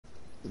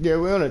Yeah,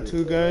 we're on a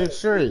 2-game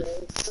streak.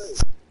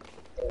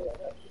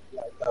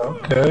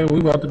 Okay, we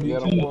about to be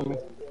Get him two. for me.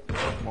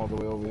 I'm all the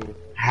way over here.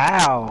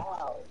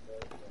 How?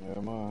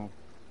 Never mind.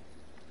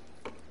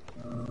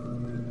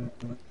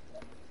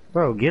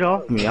 Bro, get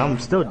off me. I'm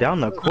still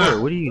down the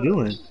court. What are you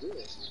doing?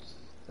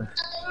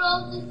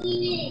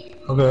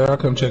 Okay, I'll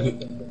come check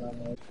it.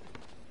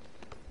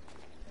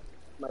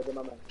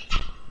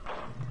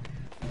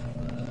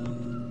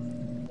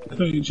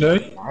 Hey,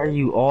 Jay. Why are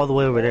you all the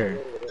way over there?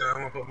 I'm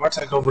gonna put my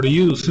takeover to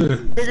use.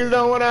 Niggas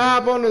don't want to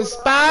hop on the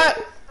spot.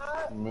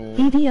 Man.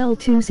 EDL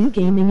 2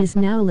 Gaming is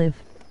now live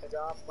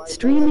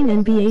streaming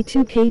NBA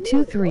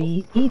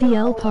 2K23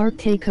 EDL Park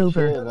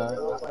TakeOver. Yeah,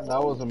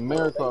 that was a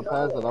miracle. I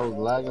passed it. I was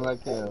lagging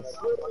like hell.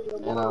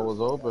 And I was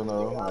open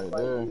though, right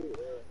there.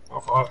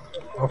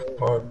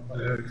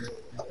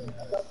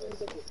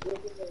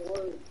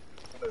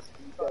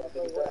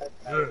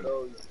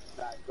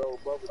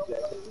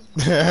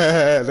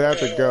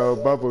 That's a go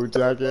bubble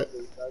jacket.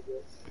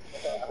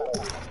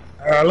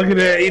 Look at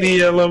that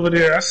EDL over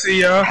there. I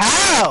see y'all.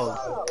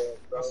 How?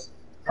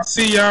 I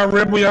see y'all,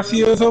 Rebel. Y'all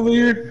see us over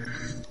here?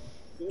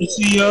 I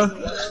see y'all.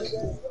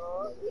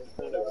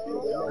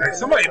 Hey,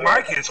 somebody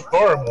mic is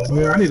horrible,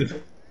 man. I need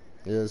to.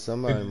 Yeah,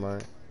 somebody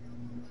might.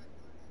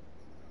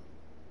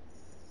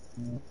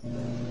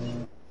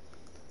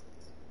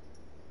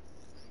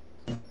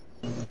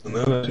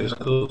 No, that's just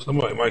cool.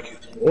 Somebody mic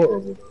is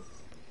horrible.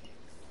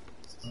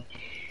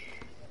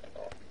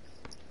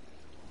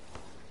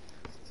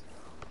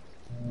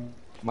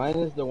 Mine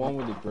is the one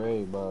with the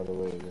gray, by the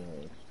way,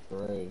 guys.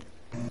 Gray.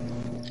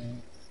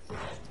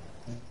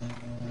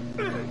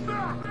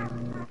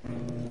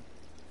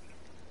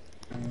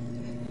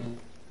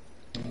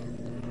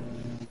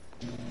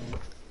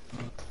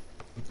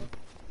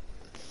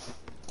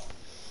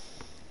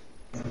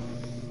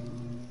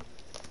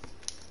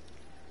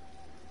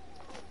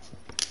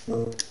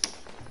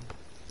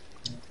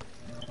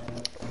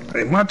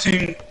 Hey, my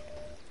team.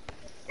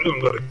 We're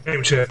gonna go to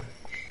game chat.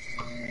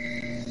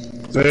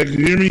 Zach,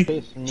 you hear me?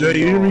 Jay,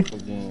 you hear me?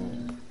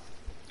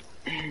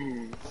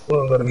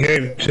 We're gonna go to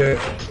game chat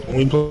when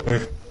we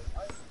play.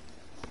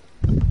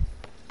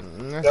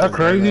 Y'all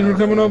crazy for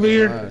coming over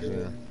here?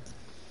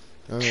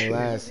 I mean,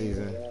 last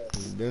season.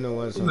 Then it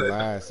was from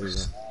last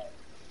season.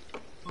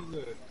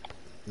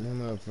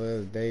 Them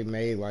motherfuckers, they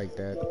made like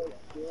that.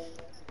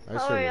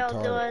 How are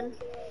y'all doing?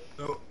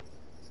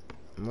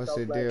 What's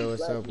the deal?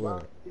 What's up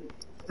with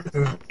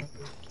it?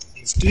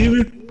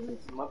 Steven?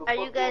 Are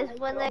you guys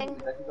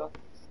winning?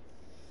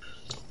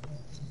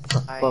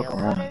 Are Fuck you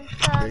around. winning,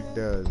 son? Big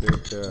dub, big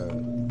dub.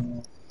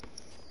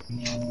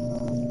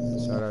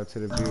 Shout out to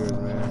the viewers,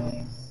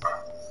 man.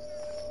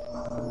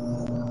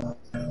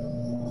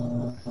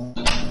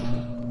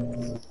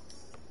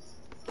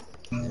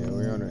 Yeah,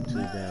 we're on a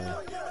 2-game.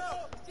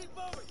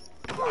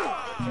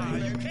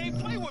 You can't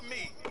play with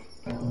me.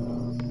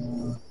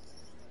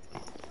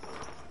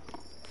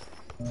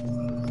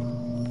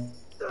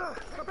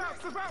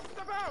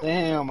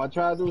 Damn, I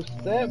tried to do a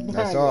step back.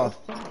 That's off.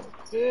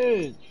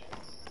 Bitch.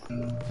 I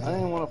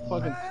didn't want to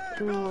fucking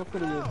two. I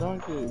could have just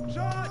dunked it.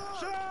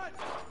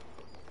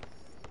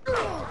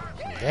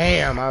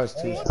 Damn, I was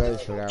too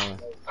space for that one.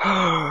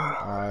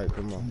 Alright,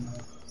 come on.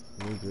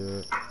 We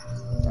good.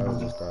 I was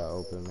just got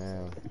open,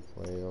 man.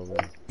 Way over.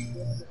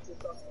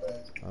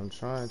 I'm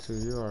trying to,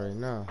 you already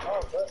know.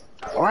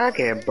 Oh, I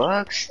get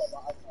bucks.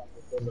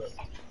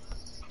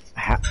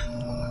 Hey,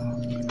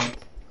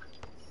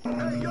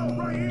 yo,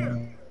 right here.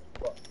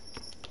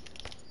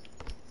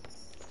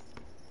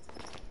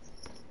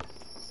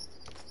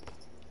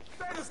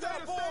 Stay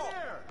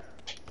there.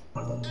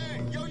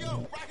 Hey,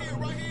 yo,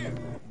 right here.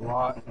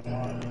 Block.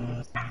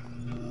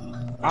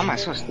 Why am I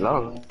so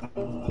slow?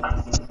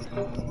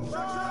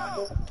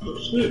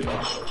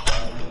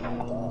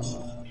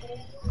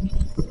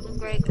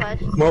 Great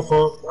question. My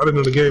fault. I didn't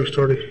know the game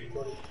started.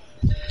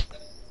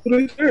 What are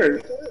they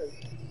there?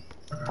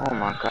 Oh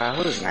my god,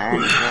 who's mad?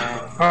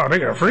 Oh, they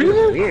got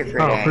freezers? Weird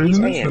for Oh, that. freezers?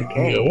 Stay in the Yeah,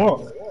 cage.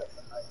 walk.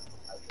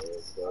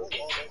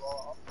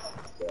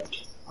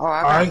 Oh, I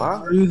I got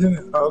bucks. freezing?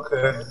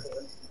 Okay.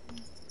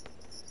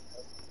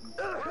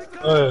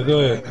 Go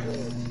ahead.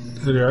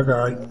 Here, I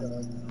got it.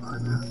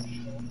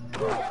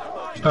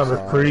 Stop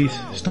it, freeze.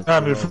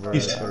 Stop it,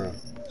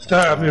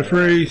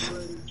 freeze.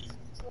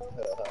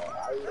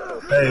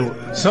 Hey,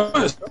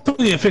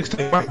 somebody fix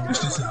that mic.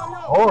 This is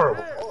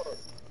horrible.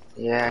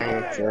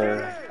 Yeah, it's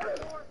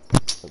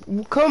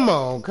Come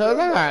on, cuz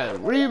I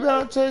got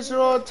rebound chaser,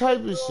 all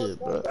type of shit,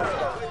 bro.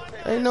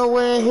 Ain't no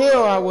way in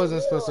hell I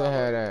wasn't supposed to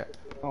have that.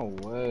 No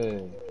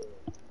way.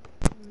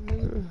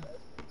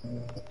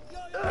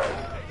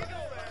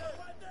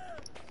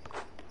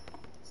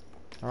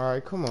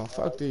 Alright, come on,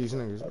 fuck these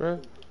niggas, bro.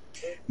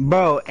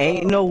 Bro,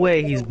 ain't no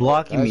way he's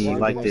blocking me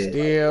like this.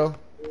 Steal.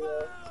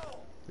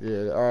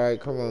 Yeah, alright,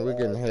 come on, we're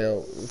getting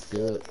help. It's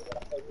good.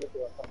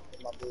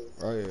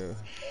 Oh yeah.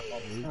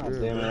 God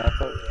damn it, I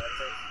thought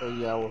I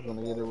was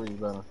gonna get a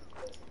rebound.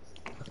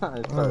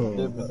 I started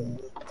dipping.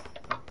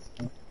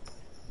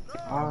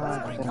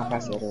 I think I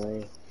passed it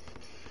away.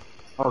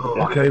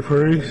 Okay,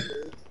 freeze.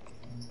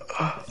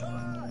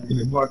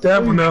 Mark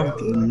that one up.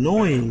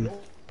 Annoying.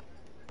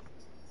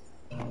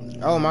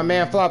 Oh, my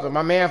man flopping.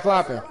 My man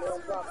flopping.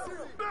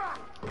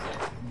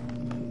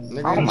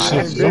 Nigga, Oh, you my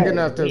ain't big God.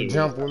 enough to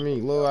jump with me,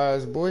 little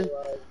ass boy.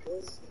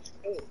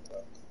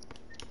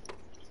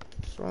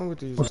 What's wrong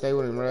with you? Stay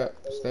with him, rep.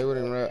 Stay with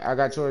him, rep. I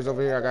got yours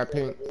over here. I got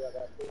pink.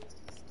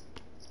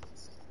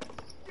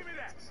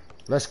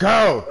 Let's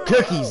go.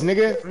 Cookies,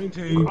 nigga. Green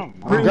team. I'm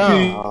Green gone.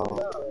 team.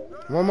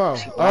 One more.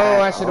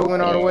 Oh, I should have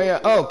went all the way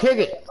up. Oh, kick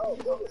it.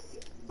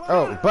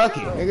 Oh,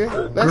 bucket,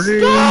 nigga. Let's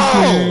Green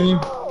go. team.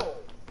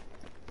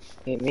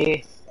 Hit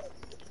me.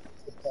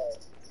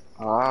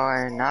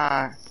 Or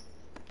not.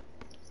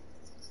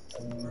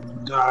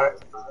 Got.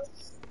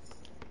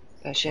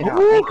 That shit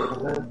don't think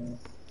of it.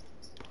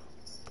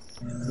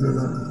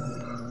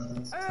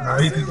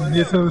 You think you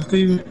did something,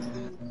 Steven?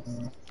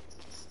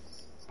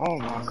 Oh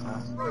my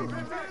god.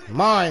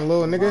 Mine,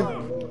 little nigga.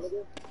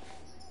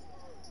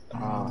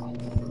 Oh.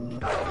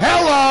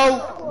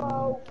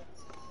 Hello.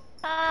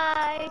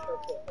 Hi.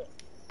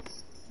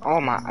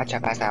 Oh my, I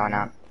check that one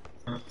out.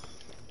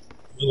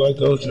 You like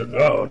those?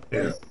 Oh,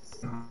 yeah.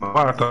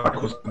 I thought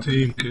it was the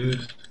team,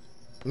 cuz.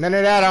 None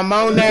of that. I'm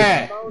on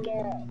that.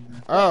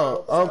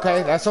 Oh,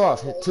 okay. That's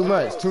off. Too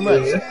much. Too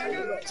much.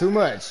 Too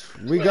much.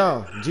 We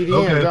gone.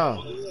 GDM Okay. gone.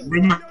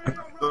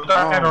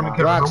 That on the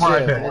camera. Rock I'm right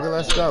shift, back. nigga.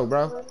 Let's go,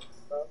 bro.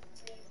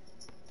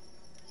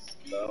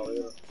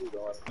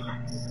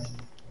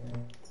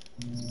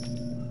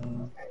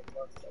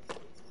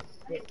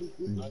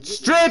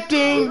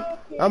 Stripping.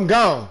 I'm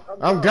gone.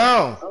 I'm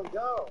gone.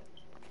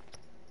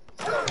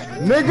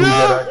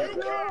 Nigga.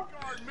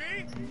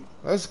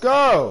 Let's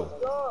go.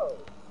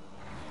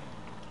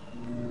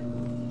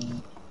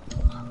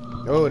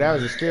 Oh, that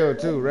was a steal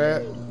too,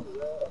 Red.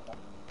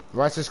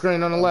 Watch the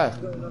screen on the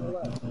left.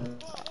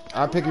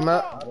 I'll pick him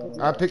up.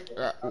 I'll pick.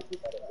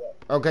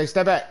 Okay,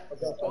 step back.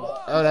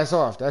 Oh, that's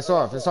off. That's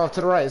off. It's off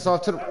to the right. It's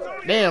off to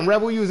the. Damn,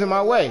 Rebel using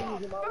my way.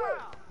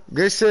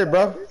 Good shit,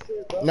 bro.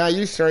 Nah,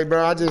 you straight,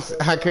 bro. I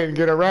couldn't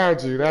get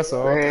around you. That's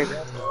all. Greg.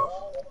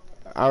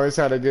 I was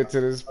trying to get to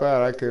the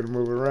spot. I couldn't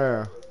move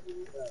around.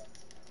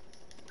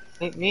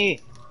 Hit me.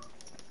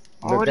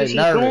 Oh, Look, what they is he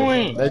nervous.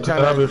 doing? They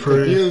trying to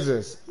confuse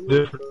us.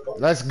 Different.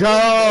 Let's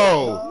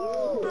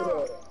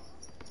go.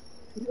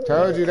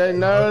 Told you they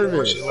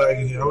nervous. She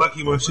lagging. I'm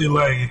lucky when she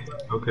lagging.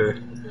 Okay.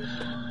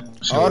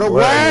 She All was the lagging.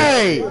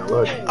 way.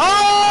 Lucky.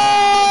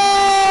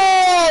 Oh!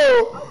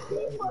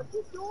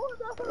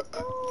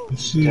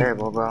 She,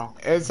 Terrible, bro.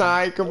 It's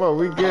alright. Come on.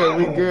 We good.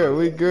 We good.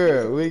 We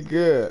good. We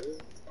good.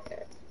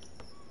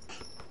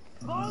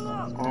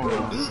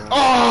 Oh,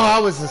 I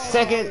was a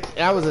second.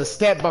 I was a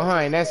step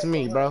behind. That's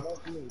me, bro.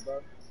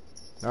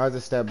 I was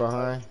a step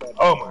behind.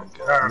 oh my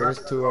god. But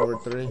it's 2 over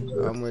 3.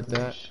 I'm with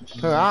that.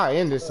 Huh, I'll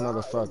end this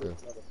motherfucker.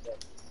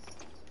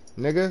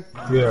 Nigga.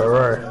 Yeah,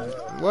 right.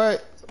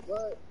 What?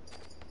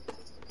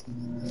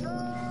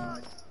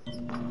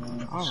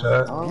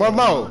 Shot. One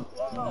more.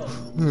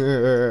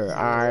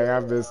 Alright, I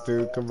missed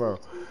 2. Come on.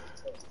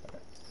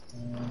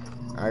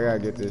 I gotta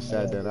get this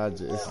shot done.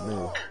 It's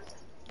new.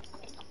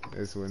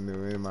 This one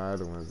new, and my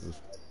other ones is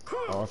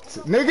off.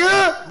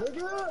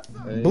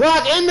 Nigga!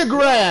 Block in the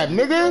grab,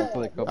 nigga!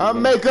 I'll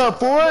make up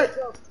for it.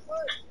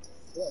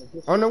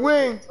 On the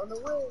wing.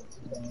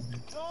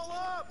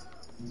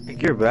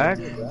 Think you're back?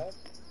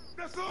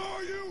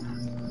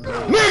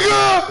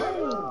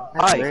 Nigga!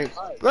 Hi.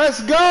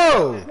 Let's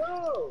go!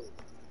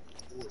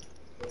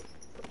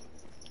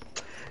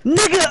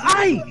 Nigga,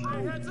 I!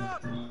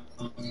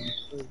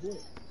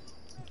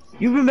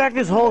 You've been back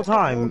this whole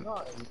time.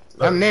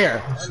 I'm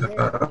there.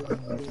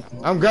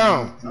 I'm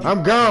gone.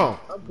 I'm gone.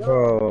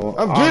 Bro,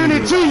 I'm giving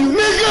it to you,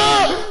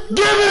 nigga!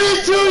 Giving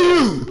it to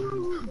you!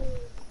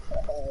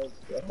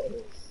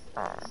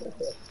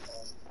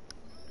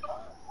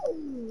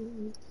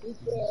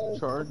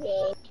 Charge.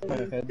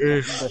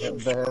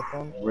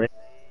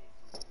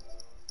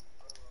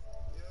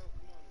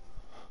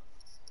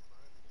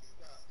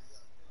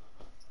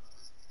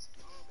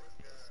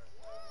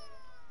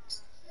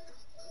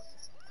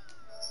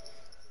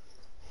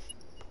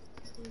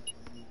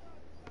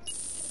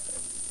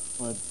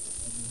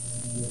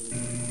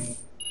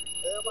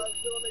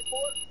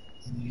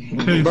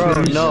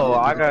 Bro, no,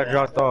 I got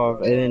dropped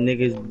off and then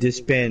niggas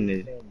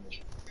disbanded.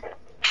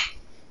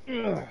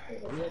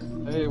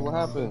 Hey, what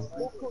happened?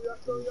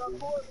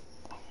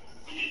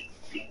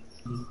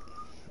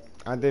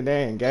 I think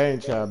they ain't game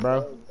chat,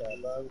 bro.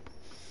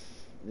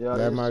 Yeah,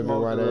 That might be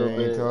why they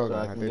ain't talking.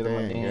 I can think get they in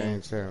my ain't game.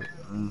 game chat.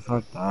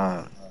 Fuck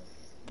that.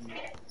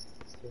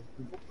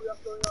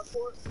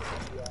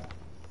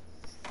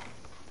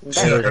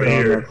 Shit, I gotta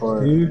hear it.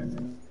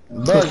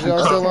 Bugs,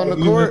 y'all still on the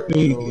court?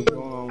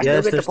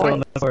 Yes, they're still on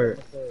the court.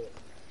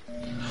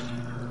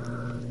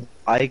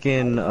 Ike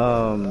and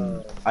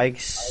Ike,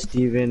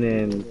 Steven,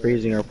 and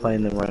Freezing are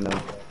playing them right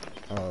now.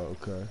 Oh,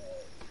 okay.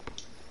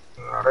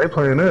 They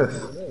playing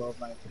this.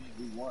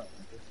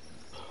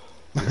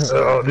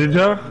 Oh, did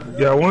y'all?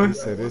 Y'all He won?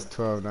 said it's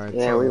 12-19.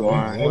 Yeah, we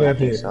won. Yeah, I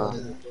think so.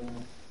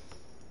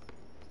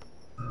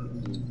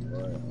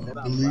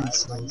 Delete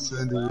some,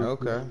 send it real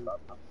quick. Okay.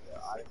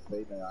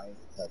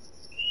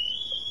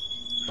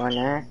 Going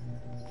there.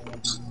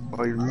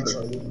 Why you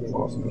reaching?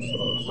 Awesome.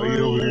 What Wait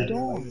are over you there.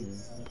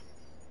 doing?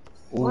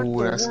 What Ooh,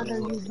 the that's hell are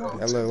you doing?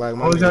 That look like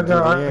my oh, nigga y'all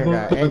got Julian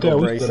got iPhone like ankle that.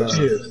 We brace got a on.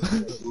 chance.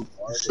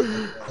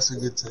 That's a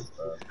good take.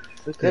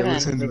 We Yeah, could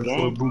let's end end the it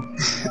before game. boot.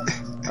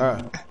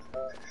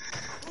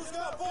 Who's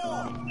got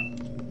ball?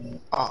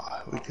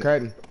 Ah, we could.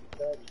 Cutting.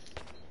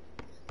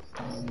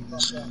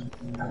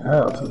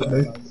 Half,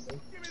 okay.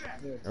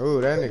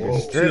 Oh, that nigga Whoa,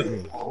 stripped shit.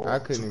 me. I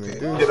couldn't even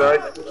do Get shit.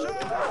 out.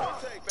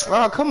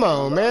 Oh, come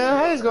on, man.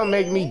 How you gonna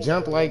make me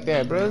jump like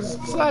that, bro?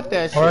 Slap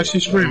that Why is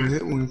shit. she screaming?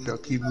 Hit one if y'all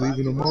keep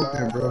leaving them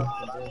open, bro.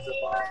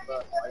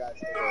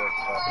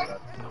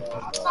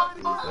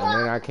 And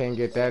then I can't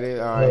get that in.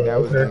 Alright, that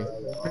Oh, was me.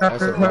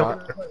 That's a okay.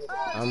 block.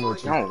 I'm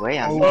with you. No way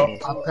I'm Oh, getting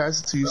this. I'll pass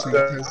it to you so you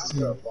can pass it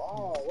to me.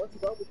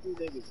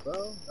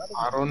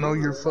 I don't know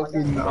your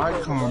fucking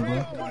icon,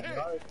 bro.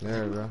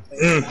 There we go.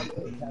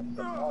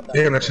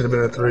 Damn, that should have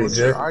been a 3, What's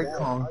Jack. your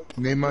icon?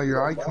 Name out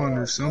your icon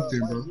or something,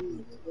 bro.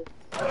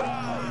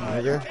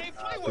 Nigga.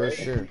 Good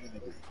shit.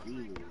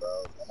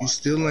 You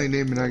still ain't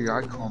naming out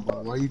your icon,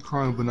 bro. Why you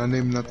crying but not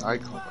naming out the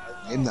icon?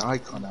 Name the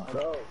icon out.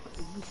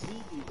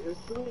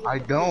 I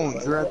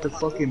don't. You're at the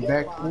fucking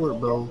back court,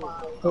 bro.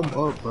 Come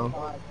up, bro.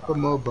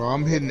 Come up, bro.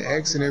 I'm hitting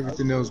X and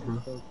everything else,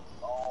 bro.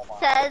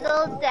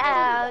 Settle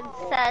down,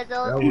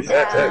 settle That was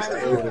down.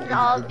 that would have Let's ended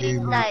all the be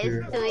game right nice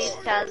there. to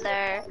each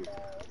other.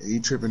 Yeah, you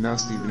tripping now,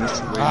 Steven. It's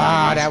too late.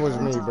 Ah, Now. that was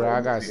me, bro.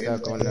 I got The end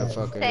of stuck the on the game. Say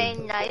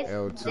fucking nice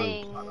L2.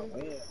 things.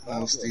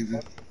 Oh,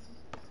 Steven.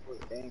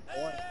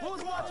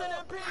 Who's watching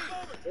MP?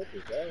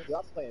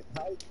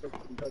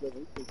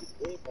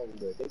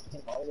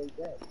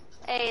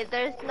 Hey,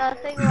 there's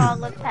nothing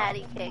wrong with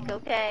patty cake,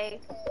 okay?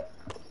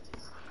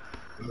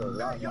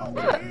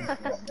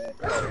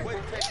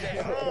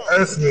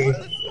 That's me.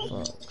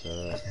 Fuck,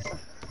 cuz.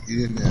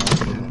 You didn't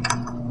have.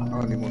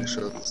 I don't even want to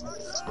show this.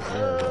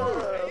 There we go.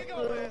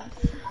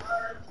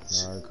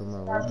 Alright, come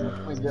on.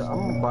 We doing I'm this.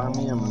 gonna buy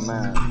me a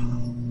Mac.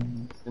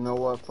 You know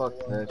what? Fuck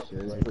that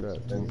shit. It's Wake too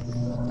up, dude. expensive.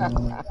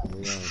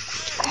 We on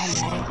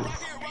Right here.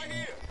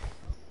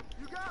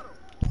 You got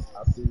him.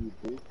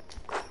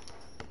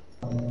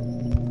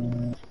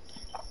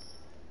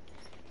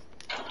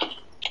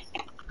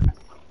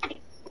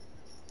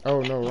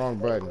 Oh, no, wrong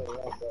button.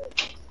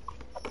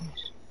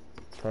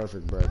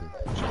 Perfect button.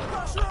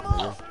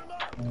 Nigga.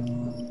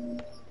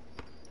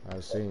 I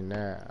seen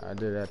that. I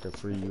did have to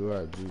free you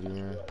up,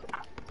 GD,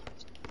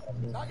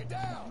 Knock it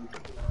down.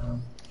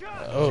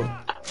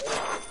 Oh.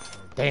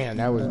 Damn,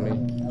 that was me.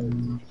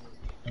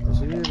 Is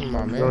he even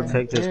my man? Go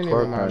take this He ain't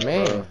court even my back,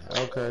 man. bro.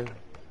 Okay.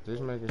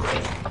 Just making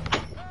sure.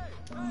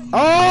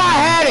 Oh, I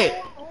had it!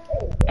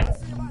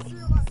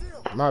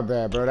 My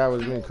bad, bro. That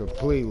was me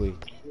completely.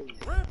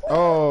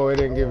 Oh, it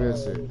didn't give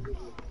us it.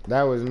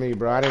 That was me,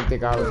 bro. I didn't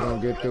think I was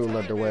going to get through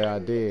the way I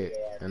did.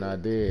 And I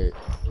did.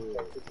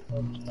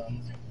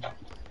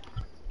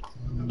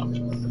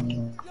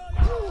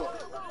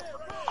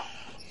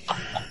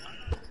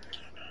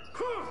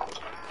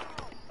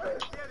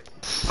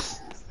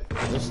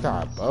 Just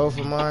stop both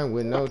of mine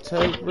with no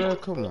tape, bro.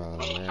 Come on,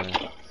 man.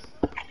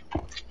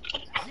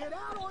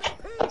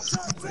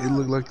 He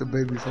look like the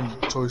baby from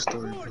Toy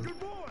Story, bro.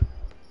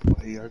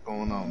 What you got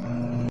going on,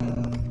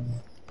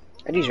 man?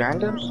 Are these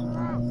randoms?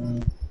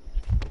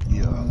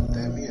 Yeah.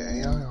 Damn, he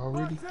an AI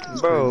already?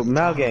 That's Bro, crazy.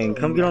 Malgang,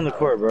 come get on the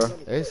court, bro.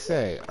 They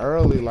say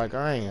early like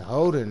I ain't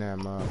holding that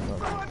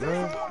motherfucker,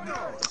 bro.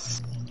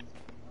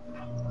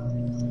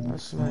 I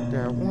smacked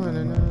that one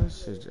and that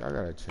shit. I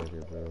gotta check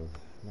it, bro.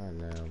 Not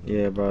now, bro.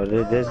 Yeah, bro,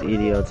 this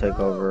EDL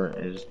takeover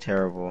is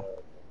terrible.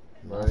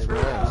 Not for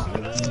us,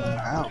 nigga.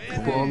 Ow,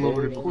 people all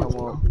over the court,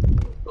 bro.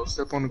 Don't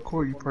step on the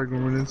court, you probably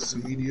gonna run into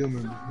some EDM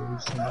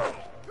members.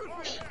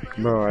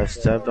 Bro, I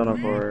stepped on a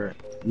court.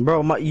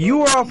 Bro, you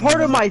were a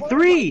part of my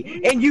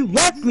 3, and you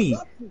left me.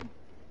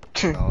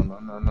 No.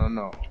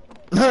 No.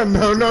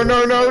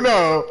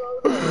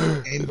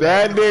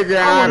 That nigga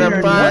out of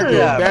hear none pocket. of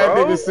that, That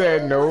bro. nigga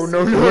said no.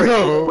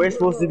 We're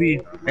supposed to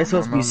be. It's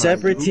supposed to be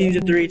separate teams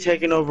of 3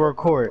 taking over a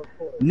court.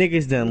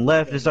 Niggas then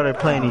left and started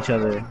playing each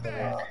other.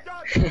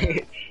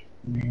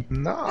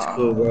 Nah. It's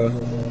cool, bro.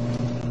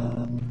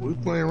 We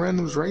playing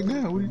randoms right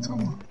now. What are you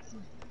talking about?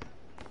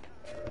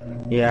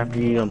 Yeah, after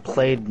you done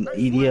played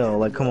EDL,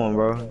 like, come on,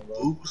 bro.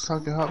 Luke was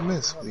talking hot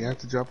mess. We have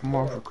to drop him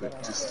off real quick.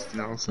 Just, you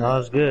know what I'm saying? No,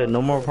 it's good.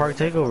 No more park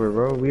takeover,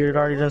 bro. We had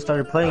already done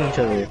started playing each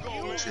other.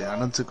 Shit, I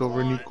done took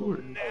over a new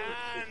court.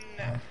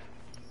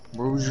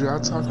 Where was you? I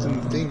talked to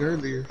the thing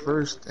earlier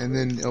first, and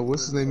then,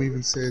 what's his name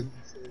even said,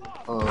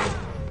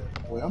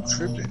 wait, I'm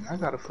tripping. I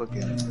gotta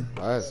fucking...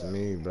 That's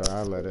me, bro.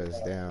 I let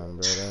us down,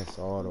 bro. That's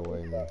all the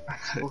way, man.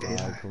 Okay.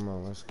 Alright, come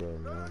on, let's go,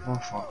 man. My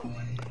fault.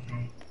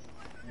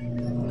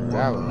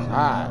 That was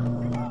hot.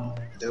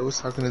 They was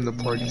talking in the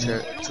party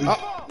chat, too.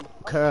 Oh,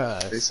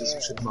 They cuz. said some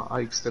shit about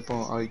Ike, step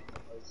on Ike.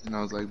 And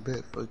I was like,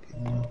 bet, fuck it.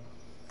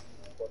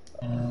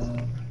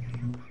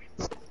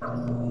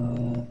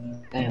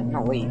 Damn,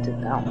 no way you took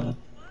that one.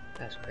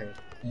 That's crazy.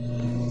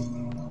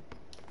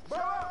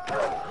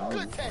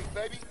 Good take,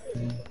 baby.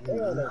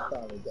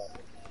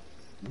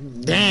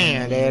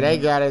 Damn, they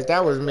got us.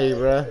 That was me,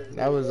 bruh.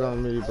 That was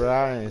on me, bruh.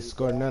 I ain't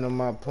scored none of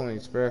my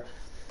points, bruh.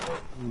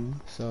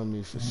 It's on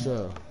me for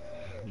sure.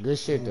 Good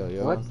shit, though,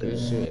 yo. What Good the?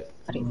 shit.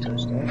 I didn't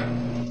touch that.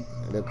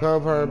 The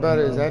cold part about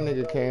it is that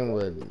nigga came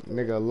with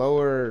nigga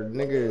lower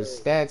nigga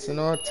stats and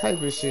all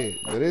type of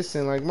shit. But it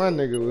seemed like my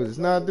nigga was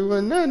not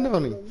doing nothing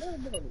on him.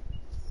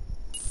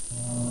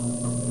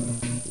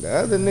 The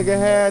other nigga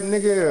had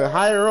nigga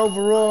higher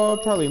overall,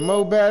 probably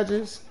more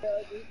badges.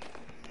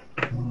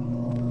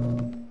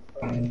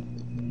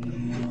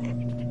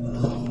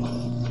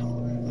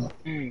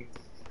 Mm.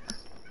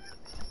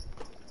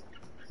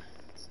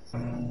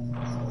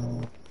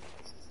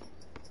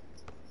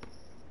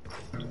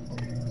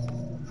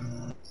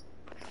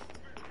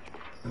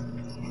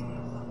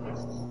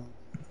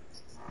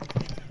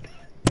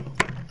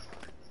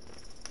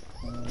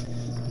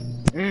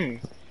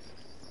 Mm.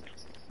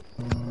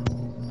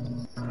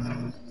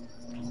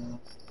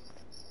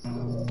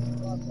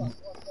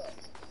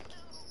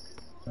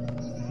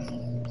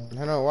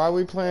 I know why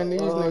we playing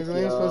these Fuck niggas.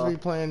 We ain't supposed to y'all. be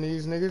playing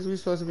these niggas. We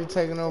supposed to be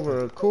taking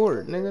over a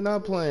court. Nigga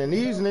not playing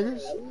these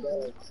niggas.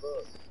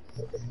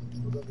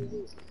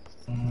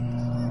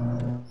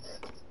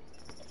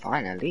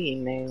 Finally,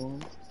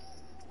 man.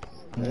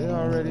 They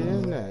already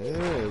in there.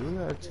 Yeah, we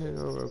gotta take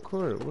over a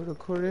court. Where the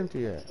court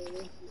empty at?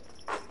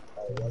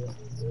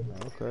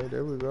 Okay,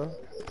 there we go.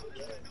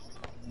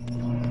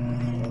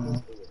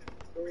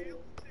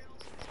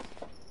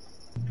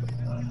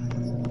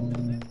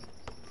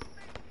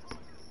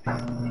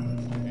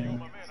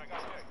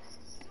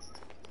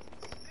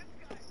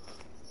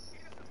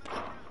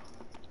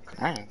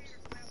 Nice.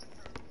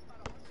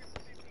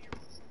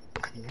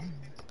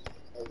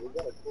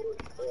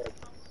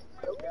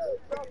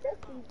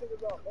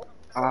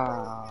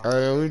 Ah, Oh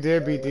yeah, we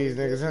did beat these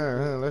niggas,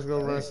 huh? Let's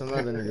go run some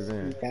other niggas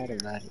you in. thought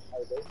about it.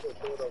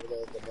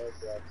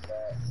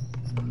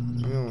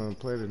 We don't wanna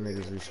play the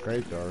niggas we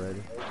scraped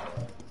already.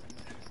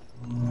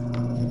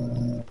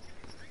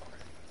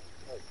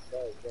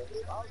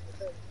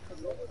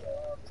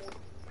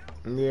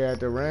 Yeah, at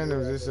the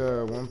randoms, it's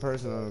one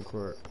person on the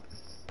court.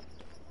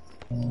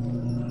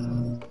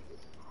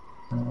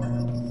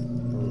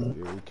 Oh,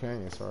 yeah, we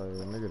can't. Sorry,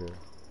 a nigga there.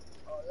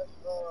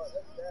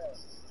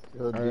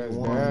 Yo, Oh, that's D1,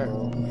 bad.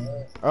 bro.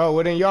 Oh,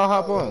 well then y'all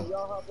hop on.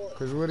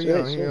 Cause what are he Shit,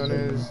 on? He shit, on shit.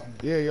 his.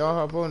 Yeah, y'all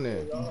hop on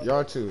there.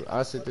 Y'all two.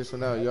 I'll sit this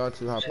one out. Y'all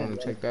two hop on Shit, and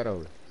shit. take that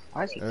over.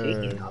 Why is he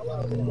kicking?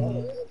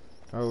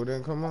 Oh,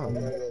 then come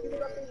on.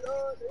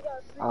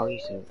 Oh, he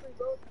said.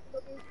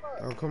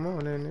 Oh, come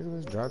on then, nigga.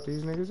 Let's drop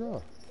these niggas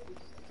off.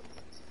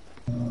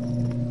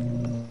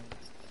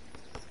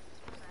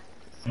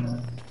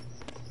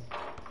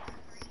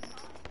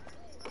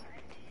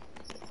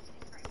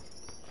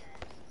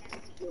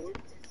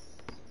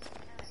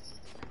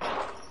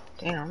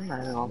 Damn, I'm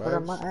not even gonna put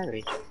up my Bugs.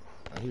 average.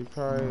 He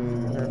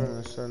probably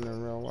handling something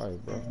in real life,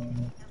 bro.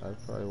 That's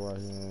probably why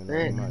he ain't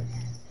on Rick. the mic.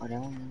 Oh, that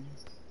one.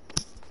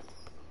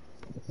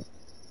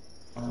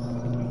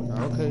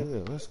 Okay,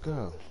 yeah, let's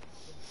go.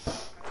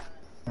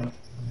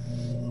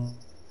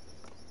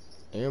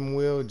 M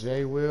Will,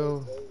 J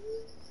Will.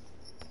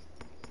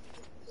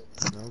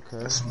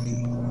 Okay. That's me.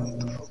 What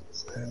the fuck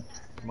is that?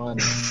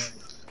 Money.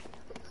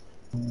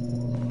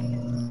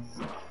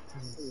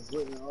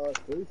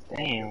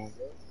 Damn.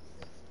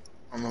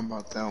 I don't know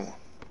about that one.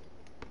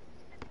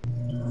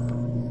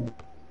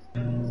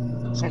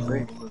 That's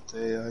great. Let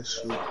the AI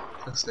shoot.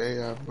 That's the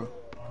AI, bro.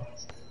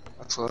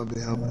 That's why I've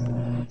been helping.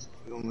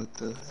 You don't let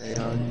the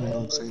AI, you know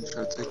what I'm saying,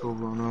 try to take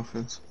over on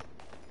offense.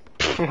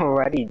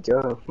 Why'd he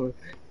jump?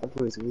 That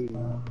was weird.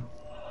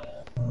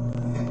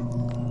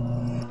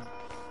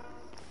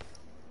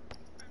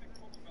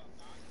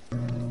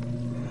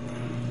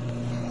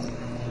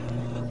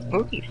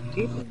 Who keeps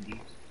skipping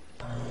these?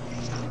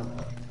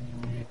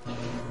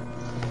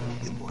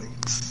 Yeah, boy.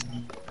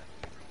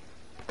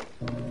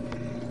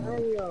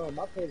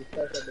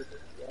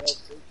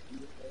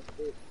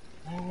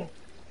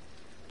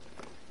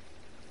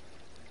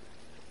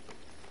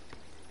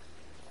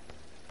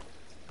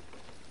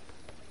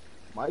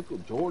 Michael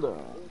Jordan.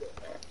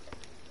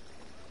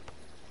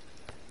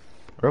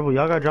 Rebel,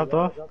 y'all got dropped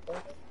off?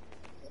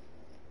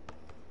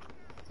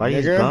 By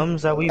these Nigga.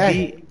 bums that we Hey,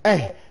 beat?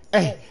 hey.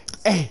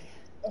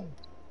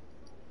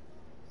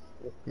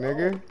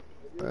 Nigga,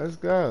 let's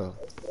go.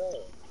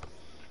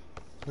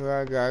 Who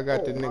I got? I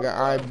got the nigga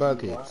eye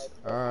buckets.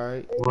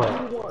 Alright.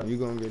 What? You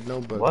gonna get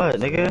no What, buckets.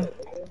 nigga?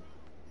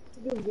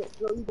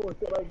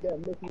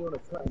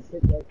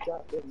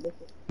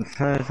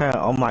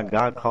 Oh my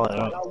god, call it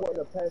out.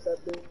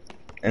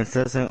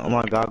 Instead of saying, oh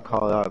my god,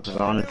 call it out, because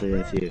I honestly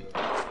didn't see it.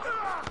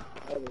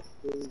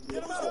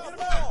 Get him out, get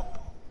him out.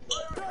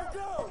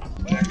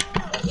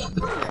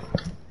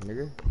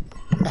 Nigga.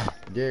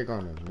 Gig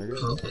on him, nigga.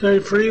 Okay,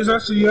 freeze. I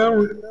see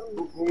y'all.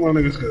 Where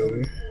my niggas go,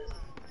 man?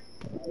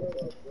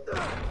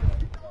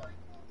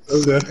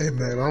 Okay. Hey,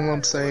 man, all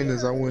I'm saying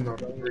is I went on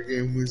a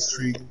 3-game win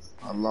streak.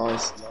 I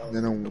lost.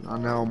 Then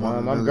now I'm on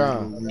I'm another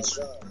gone. little win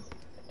streak.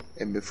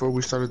 And before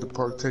we started the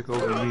park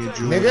takeover, me and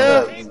Julian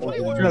Nigga!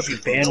 Shut up, you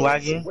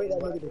bandwagon.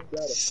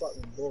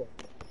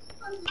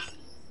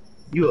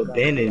 You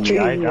abandoned me,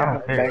 Ike. I Yeah,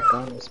 don't care. back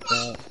on the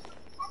spot.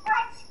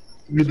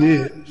 You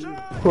did.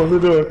 Close the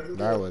door.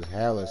 That was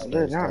hella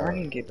They're spaced not out.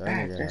 running it That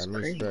back. nigga That's had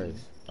me crazy.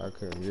 spaced. I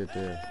couldn't get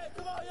there.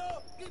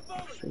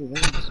 Free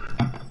wins.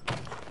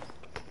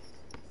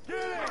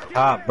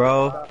 Stop,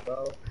 bro. Oh,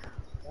 bro,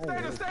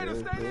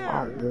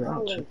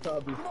 I'm too.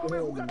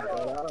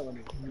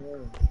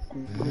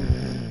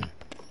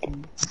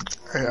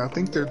 Hey, I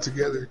think they're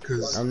together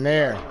because I'm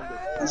there.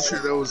 I'm sure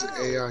that was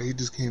AI. He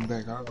just came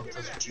back. I don't know if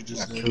that's what you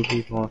just Got said. 2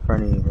 people in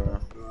front of you, bro.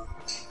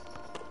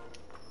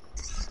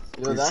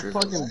 Yo, Pretty that sure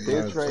fucking that's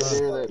bitch AI. right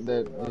there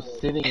that is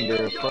sitting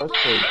there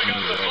frustrates me,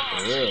 bro,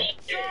 for real.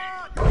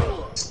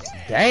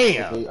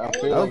 Damn! I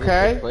feel like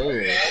it's a Okay.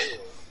 player.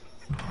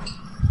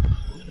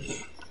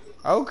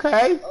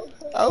 Okay. Move,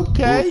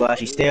 Okay.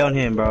 Flashy. Stay on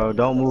him, bro.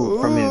 Don't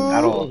move from him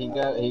at Ooh. Yeah, all. he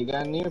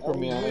got near from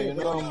me. I don't even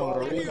know I'm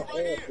gonna read him.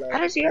 How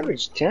does he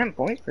average 10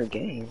 points per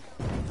game?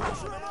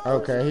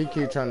 Okay, he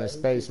keep trying to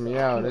space me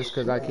out. It's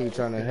because I keep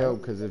trying to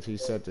help because if he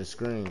set the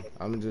screen,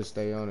 I'm going to just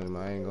stay on him.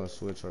 I ain't going to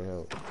switch or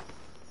help.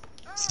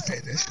 Hey,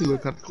 that shit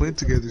look kind of clean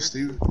together,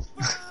 Steven.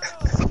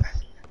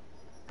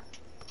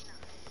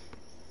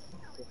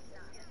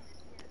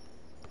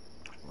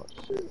 Oh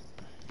shit.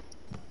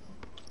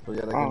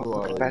 Forget I can Oh, do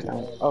all okay, this. pass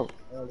down. Oh.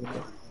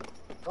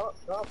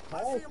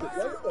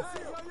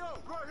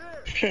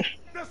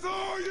 That's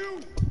all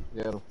you.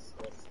 Get him.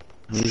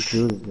 Who's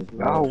Judas,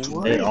 bro? Oh,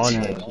 Stay what? on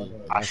him.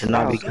 I should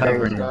not That be was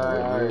covering crazy.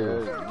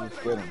 him.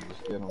 Just get him.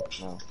 Just get him.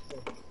 No.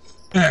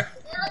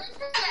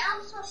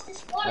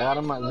 I had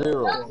him at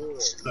 0.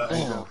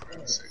 Damn. I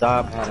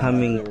Stop had him at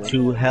coming 0.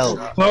 to help.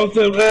 Close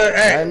the That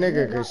hey.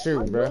 nigga can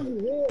shoot, bro.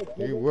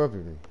 He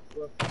whooping me.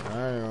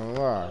 I ain't gonna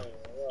lie.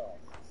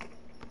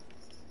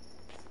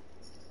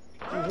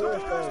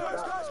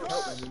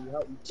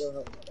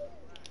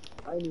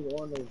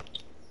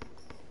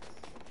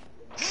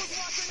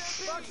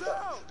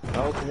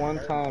 That was one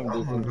time I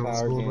this don't know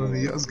what's entire going on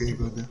in game. y'all's game,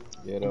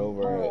 but Get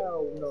over it.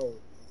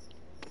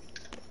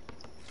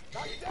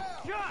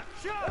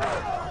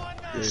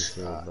 Good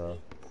shit, bro.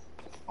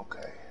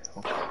 okay.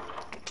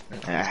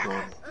 Let's go.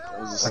 Ah, That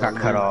was a I got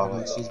cut solid off.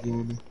 let's just go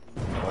in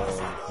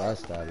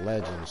That's that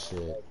legend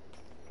shit.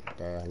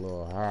 That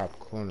little hop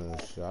corner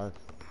shot.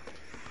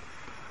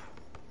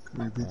 there.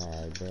 Come here, bitch.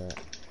 Alright, bet.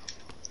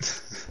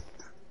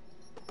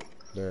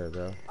 There we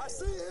go.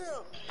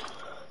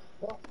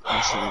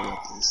 I should have got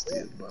this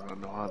still, but I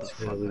don't know how the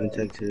Yeah, fuck we I can did.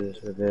 take to this.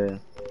 We're there.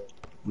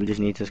 We just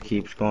need to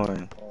keep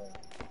scoring.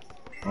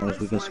 As long as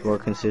we can score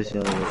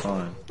consistently, we're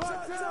fine.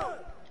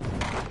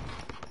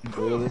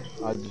 Really?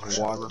 I just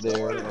walk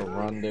there or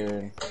run there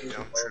and Yeah,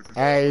 I'm tripping.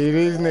 Hey,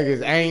 these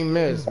niggas ain't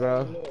miss,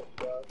 bro.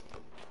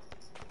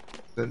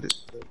 Send it.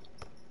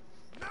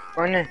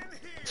 Corner.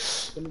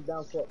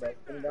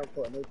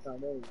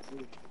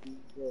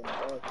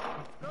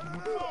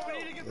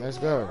 Let's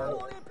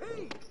go.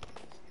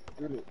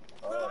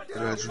 I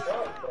got you.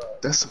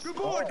 That's a Good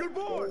boy. Good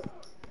boy.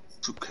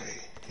 2K.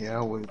 Yeah,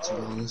 I waited too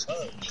long. Let's go.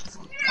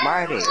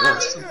 Mighty.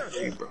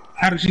 Hey, bro.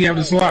 How did she have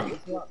the slot?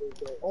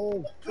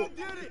 Go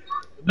get it.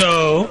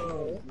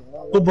 No.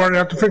 Who brought it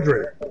out the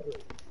refrigerator?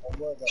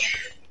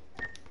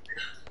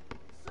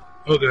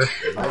 Okay.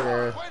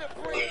 Nigga,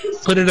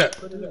 Put it up.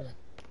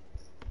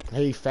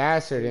 he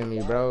faster than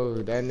me, bro.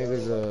 That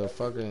nigga's a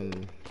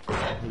fucking...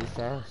 He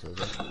faster,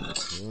 bro.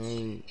 He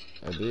ain't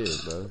a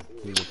big, bro.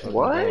 He's a fucking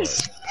What? guard.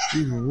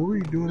 Steven, what were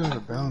you doing out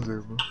of bounds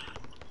there, bro?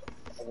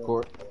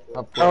 court.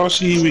 How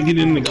she even get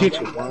in the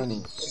kitchen?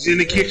 Money. She's in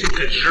the kitchen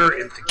because you're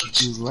in the You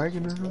kitchen. was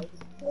lagging or something?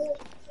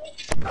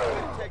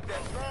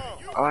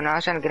 Oh, no, I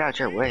was trying to get out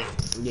your way.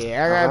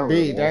 Yeah, I Oh, got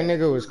beat. That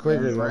nigga was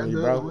quicker You than ran me,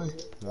 the other bro. way.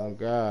 Oh,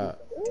 God.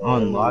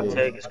 On lock Yeah.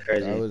 take is That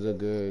crazy. was a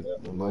good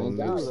little Mine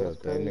too, mix that's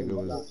up. That crazy. nigga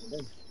was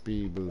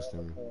speed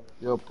boosting me.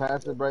 Yo,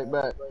 pass it right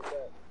back.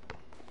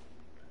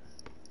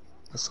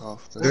 That's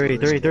off. That's Three.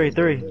 crazy.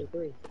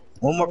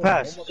 One more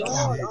pass.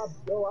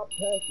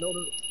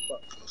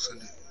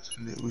 Send it.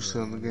 Send it. We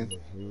still in the game.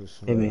 He was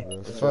Hit me.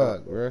 smooth, bro.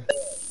 Fuck, bro.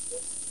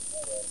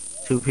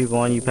 2 people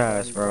on you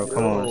pass, bro.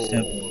 Come on, Yo,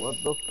 simple.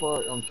 what the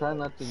fuck? I'm trying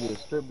not to get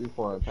stripped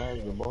before I pass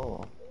the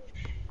ball.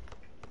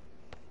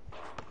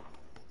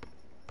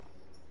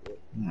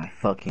 Oh my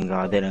fucking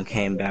god, they done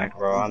came back,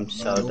 bro. I'm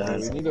so We done.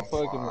 need a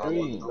fucking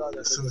 3.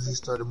 As soon as he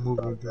started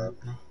moving back,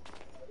 bro.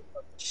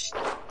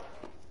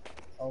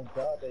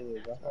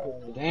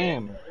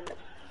 Damn.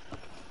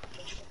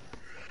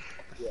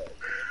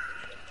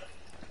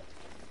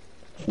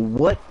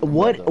 What?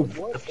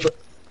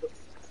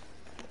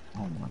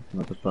 Oh my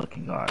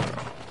motherfucking god,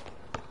 bro.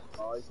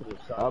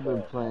 I've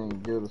been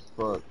playing good as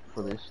fuck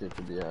for this shit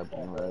to be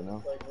happening right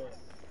now.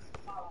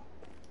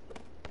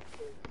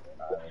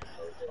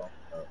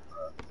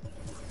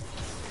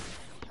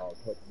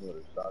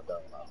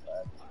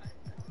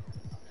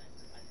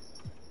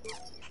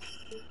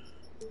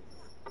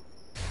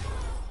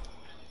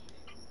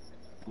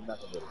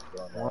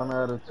 One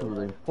out of 2.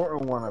 The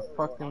important one I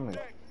fucking missed.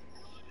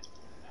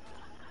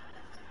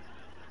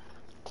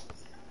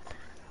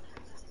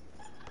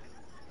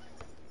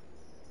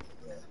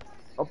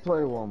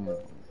 play one more.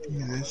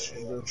 Yeah, that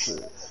shit. That's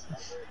it.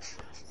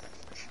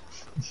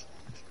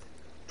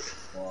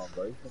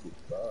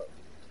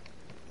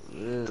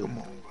 Yeah. Come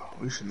on, bro.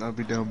 We should not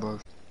be down by.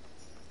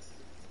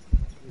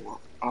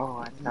 Oh,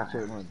 I Let me thought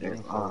check it my was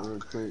gun sight real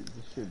quick.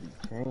 This should be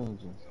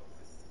changing.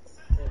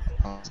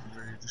 I'm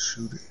ready to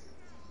shoot it.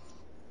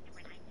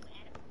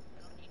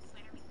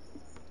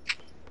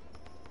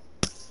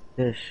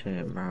 This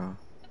shit, bro.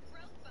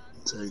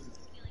 Take it.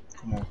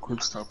 Come on,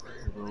 quick stop right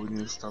here, bro. We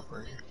need to stop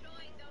right here.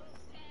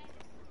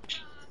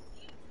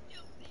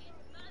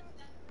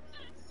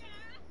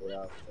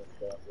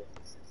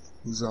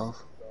 He's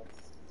off.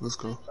 Let's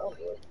go.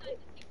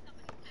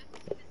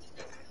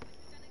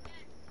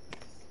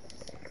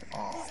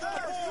 Oh.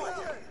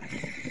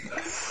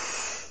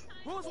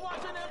 Who's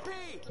watching MP?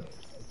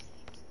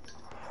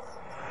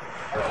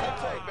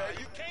 Okay, man,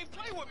 you can't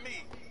play with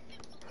me.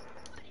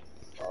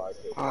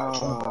 Oh,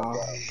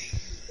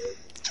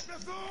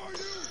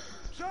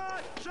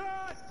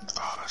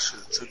 I should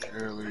have took it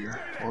earlier.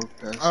 Or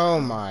passed Oh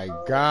my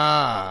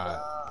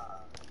god.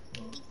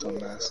 it was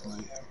dumbass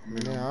late.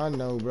 Yeah, I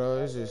know,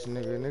 bro. It's just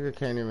nigga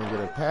can't even get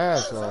a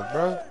pass off,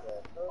 bro.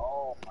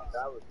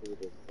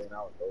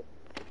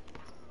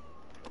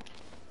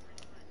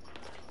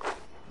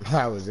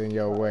 I was in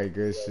your way,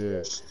 good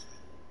shit.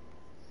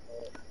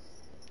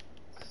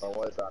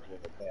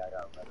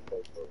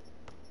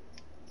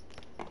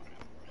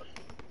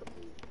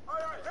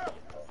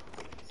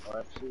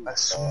 As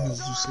soon as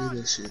you say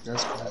that shit,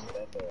 that's crazy.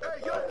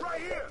 Hey, yo,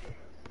 right here.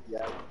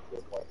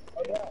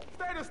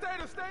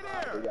 Stay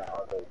there.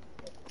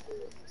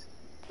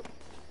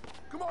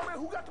 Come on, man,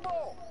 who got the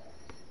ball?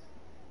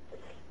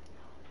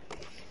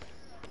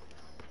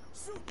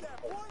 Shoot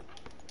that, boy.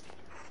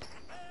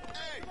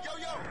 Hey, yo,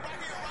 right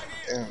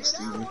here. Damn,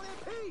 Steven.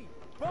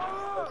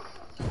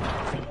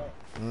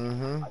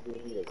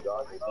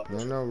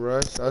 Ain't no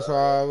rush. That's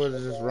why I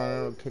was just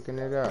running, kicking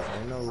it out.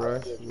 Ain't no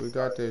rush. We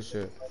got this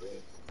shit.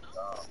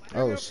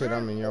 Oh shit,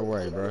 I'm in your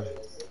way, bro.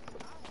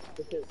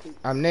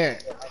 I'm there.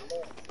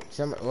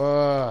 Somebody,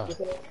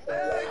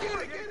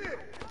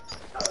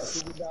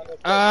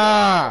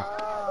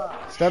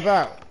 ah! Step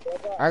out.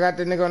 I got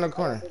the nigga on the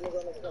corner.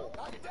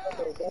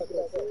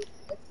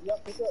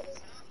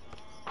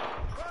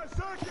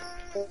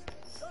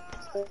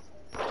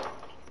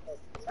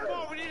 Come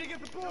on, we need to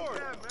get the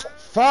board.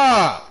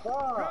 Fuck!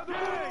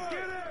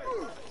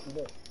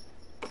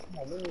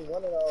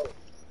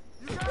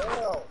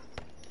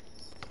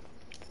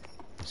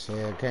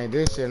 Shit, can't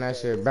do shit and that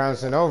shit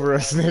bouncing over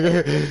us,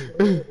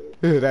 nigga.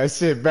 That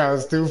shit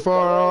bounced too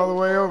far all the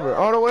way over.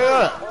 All the way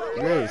up.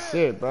 Good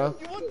shit, bro.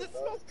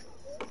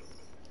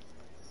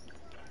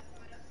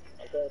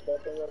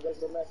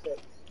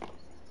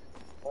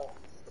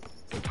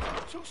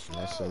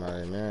 That's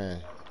somebody,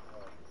 man.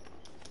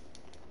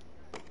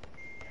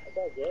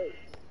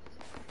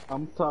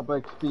 I'm top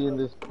XP in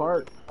this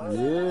part.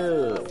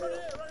 Yeah.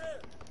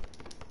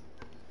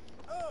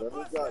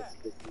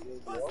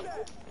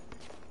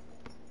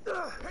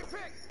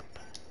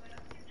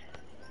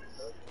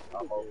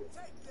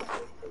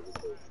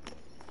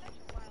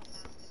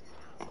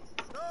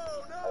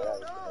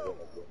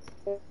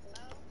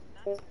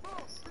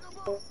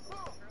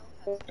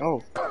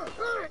 Oh.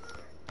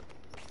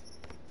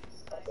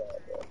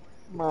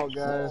 Come out,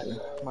 guys.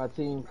 My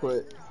team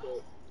quit.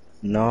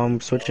 No, I'm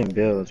switching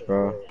builds,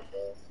 bro.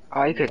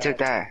 Oh, you could took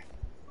that.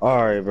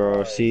 Alright,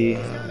 bro. See.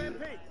 Oh,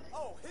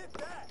 hit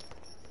that.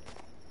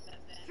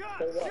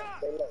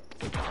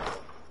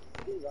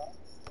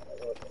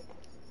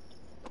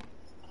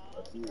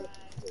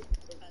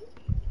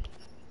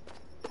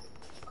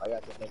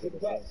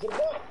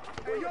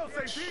 Hey, yo,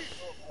 say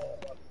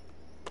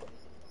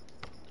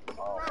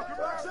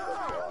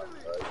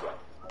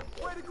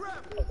way to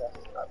grab it.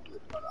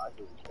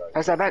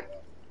 Pass that back.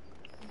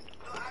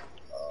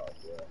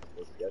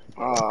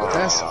 Oh.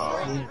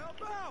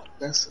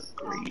 That's a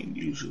green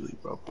usually,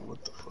 bro. But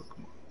what the fuck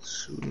am I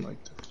shooting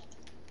like that?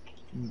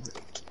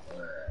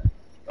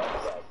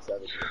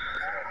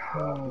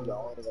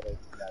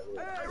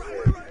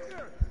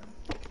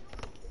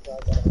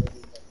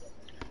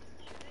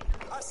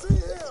 I see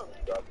him.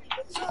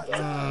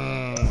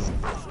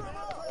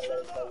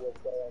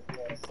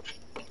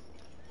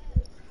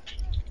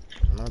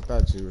 I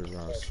thought you was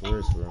gonna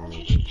switch with me.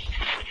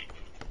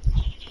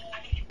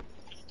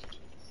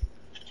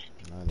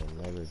 I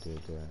never did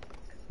that.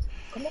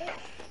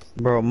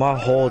 Bro, my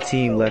whole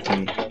team left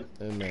me.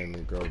 It made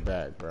me go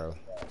back, bro.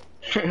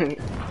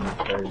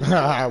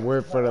 I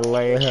went for the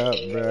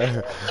layup,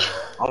 bro.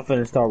 I'm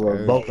finna start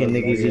revoking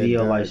niggas'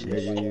 EDL license.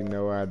 Nigga, you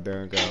know I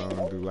dunk. I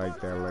don't do like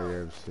that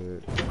layup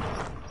shit.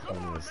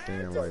 I'm a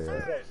stand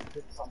layup.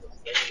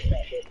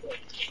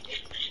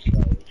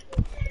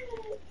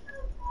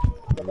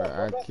 But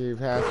I keep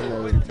having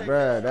to,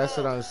 bruh, that's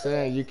what I'm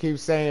saying. You keep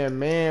saying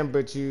man,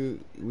 but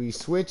we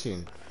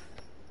switching.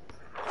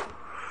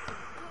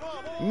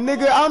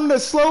 Nigga, I'm the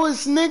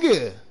slowest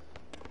nigga.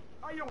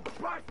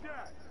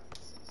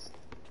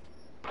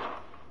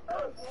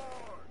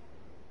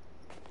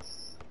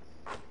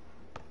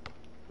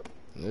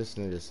 This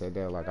nigga said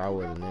that like I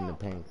wasn't in the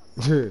paint.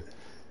 Hey,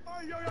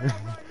 yo, yo, right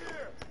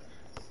here.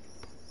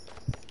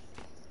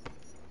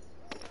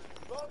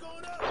 Ball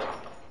going up.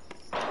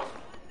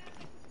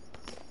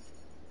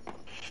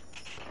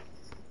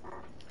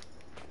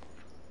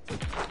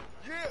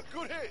 Yeah,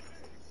 good hit.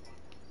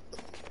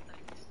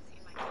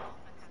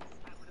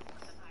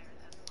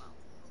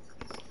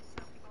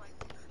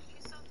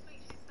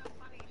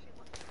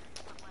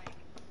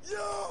 Yo!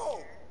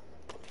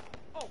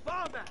 Oh,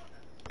 bomb that.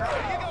 There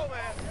you go,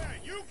 man. Yeah,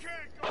 you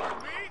can't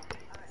guard me.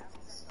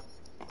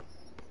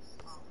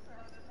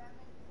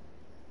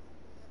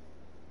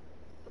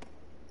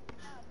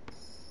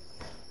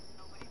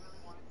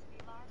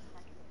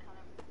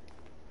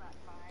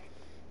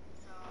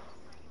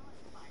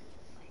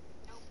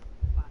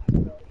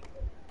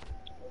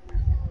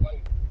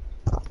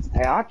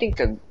 Hey, I don't think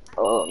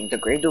the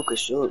Grey Dude could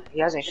shoot. He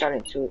hasn't shot in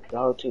the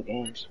whole 2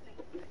 games.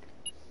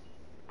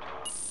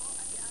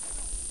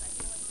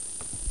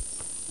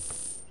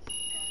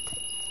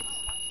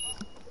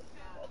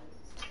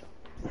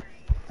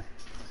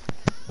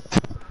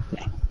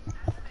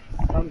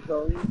 I'm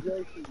telling you,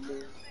 Jason,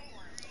 man.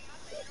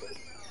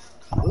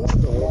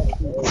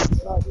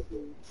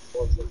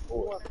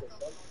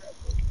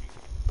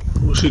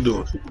 What's she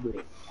doing?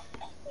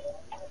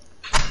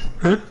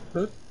 Huh?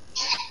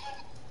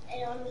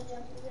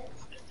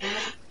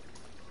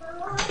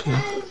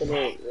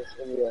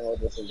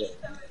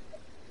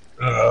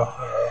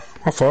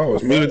 My fault. I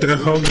was muted the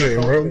whole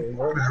game,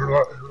 bro.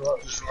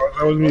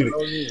 I was muted.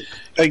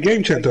 Hey,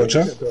 game check though,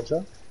 Chuck.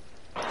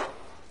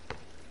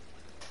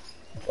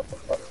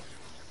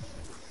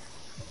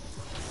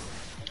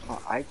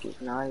 Oh, Ike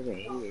is not even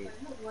here.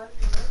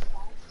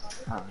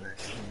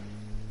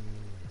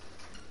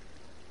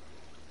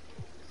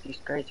 He's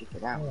crazy for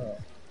that one.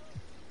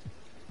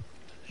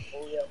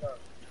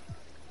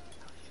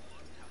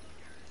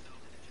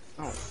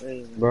 Oh,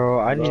 crazy. Bro,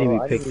 I need to be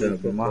picked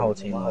up, but my whole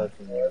team left.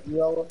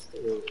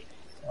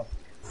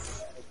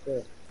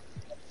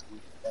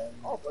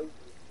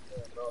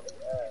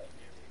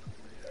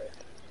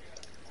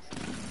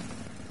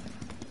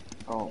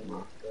 Oh,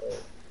 my.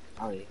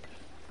 Oh, yeah.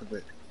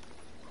 Good.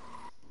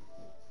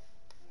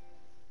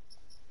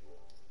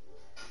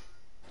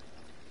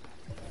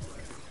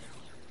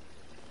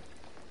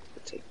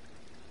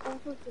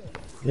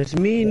 It's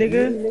me,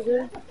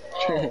 nigga.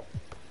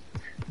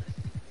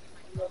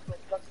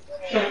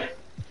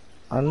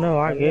 I know,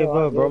 I gave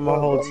up, bro. My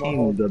whole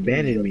team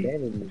abandoned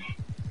me.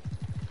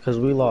 Because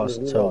we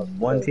lost to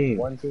one team.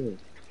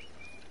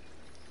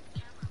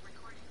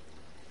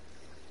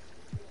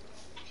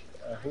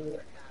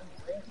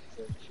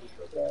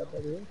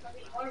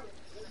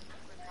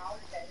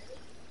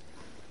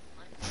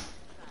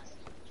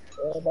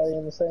 Everybody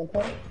on the same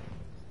point?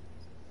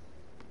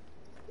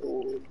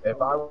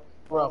 If I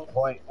run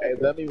point, hey,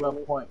 let me run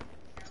point.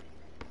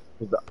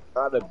 Cause I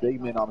got a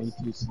big man on me, he's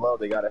too slow.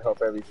 They gotta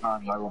help every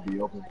time. Not gonna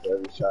be open for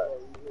every shot.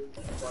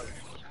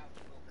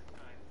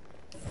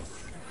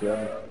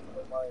 Yeah.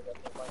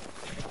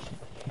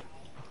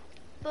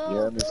 You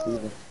hear me,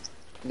 Steven?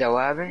 Yeah,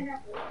 what happened?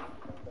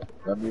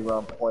 Let me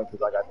run point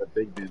because I got the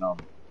big man on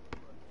me.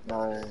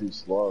 No. He's too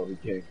slow. He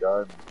can't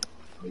guard me.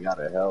 They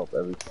gotta help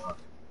every time.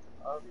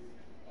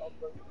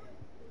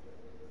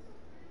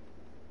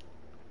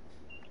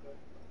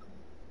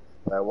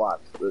 Now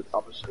watch. I'm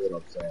gonna show you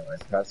what I'm saying.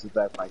 Like, pass it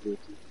back when I give it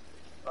to you.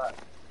 Right.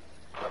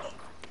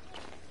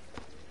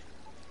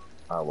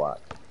 I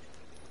watch.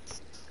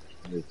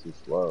 You're too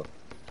slow.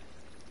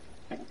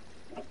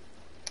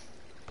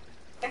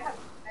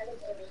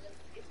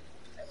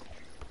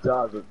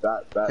 Josh,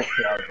 that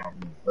crowd's on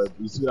me. But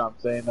you see what I'm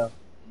saying though?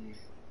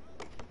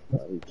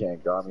 He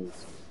can't guard me. He's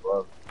too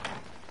slow.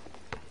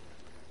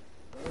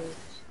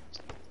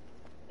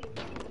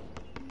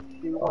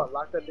 You want to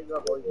lock that thing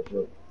up or you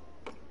shoot?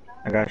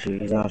 I got you.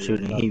 He's not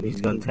shooting.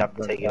 He's gonna tap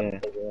to take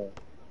it.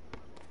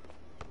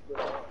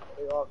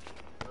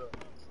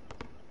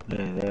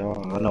 Yeah, they are.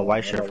 I know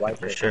white shirt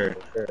for sure.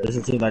 This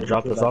is the team that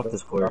dropped us off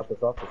this court.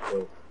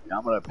 Yeah,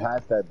 I'm gonna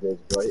pass that bitch,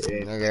 bro.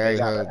 Nigga, they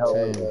gotta help.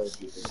 team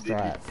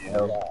strap. I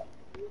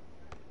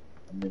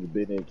mean, the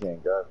big nigga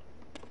can't guard.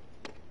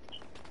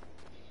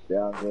 Stay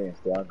on green,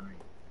 stay on green.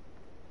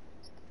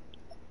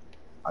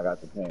 I got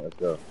the paint, let's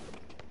go.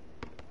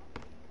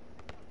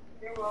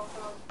 You're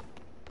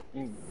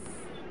welcome.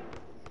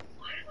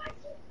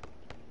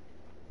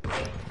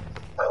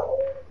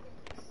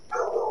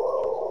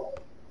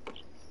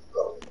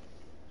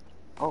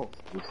 Oh,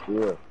 it's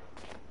still.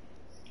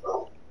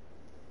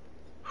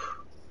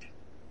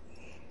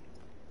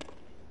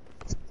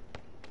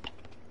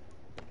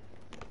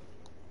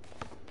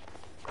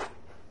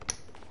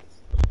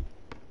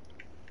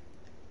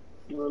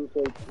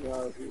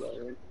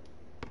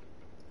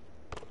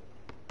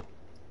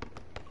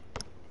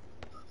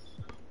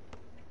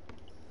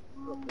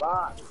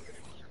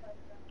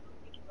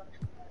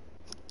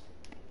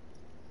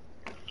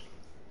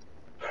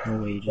 No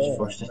way, you just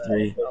forced a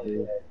 3.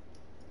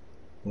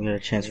 We got a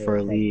chance for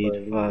a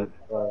lead. Fuck.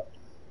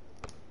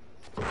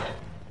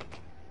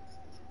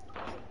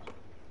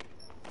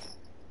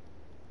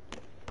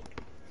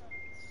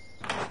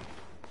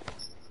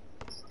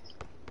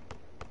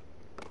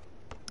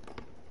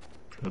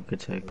 Good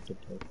take.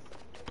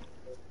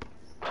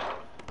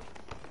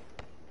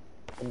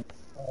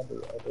 I'll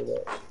do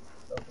that.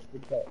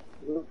 Good take.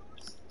 Don't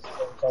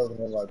talk to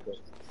me like this.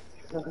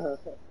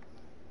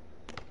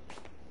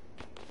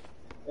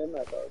 In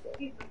that dog.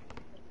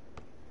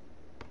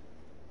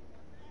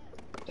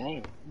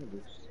 Damn.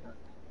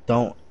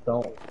 Don't.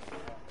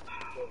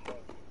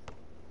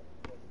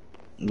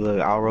 Look,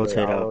 I'll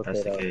rotate out if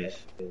that's the case.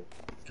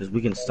 Because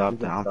we can stop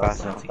that. I'm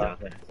fast enough to get out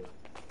there.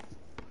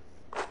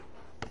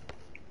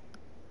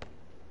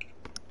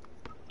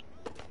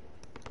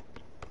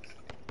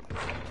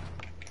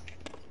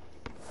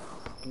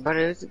 But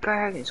this guy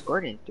hasn't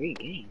scored in 3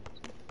 games.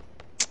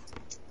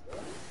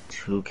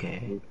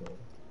 2K.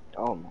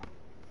 Oh my.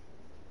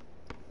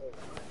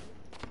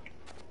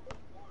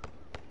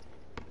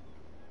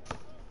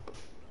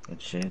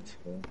 Good shit.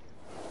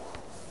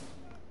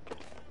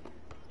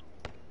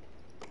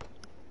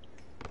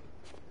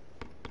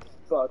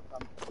 Fuck,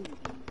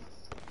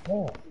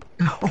 Oh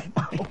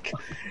my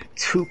god.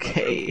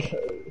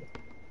 2K.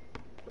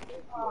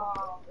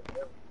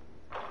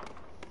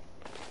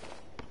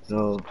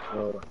 Yo,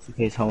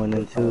 2K's holding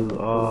in too.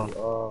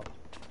 Oh.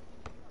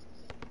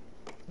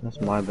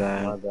 That's my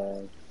bad.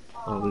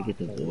 Oh, we get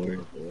the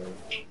board.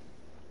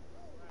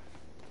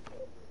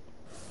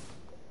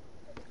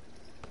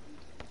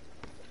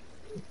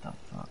 What the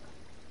fuck?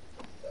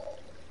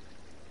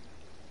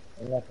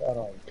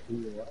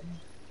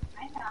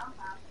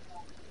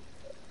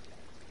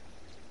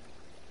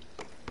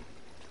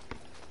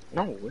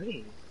 No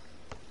way.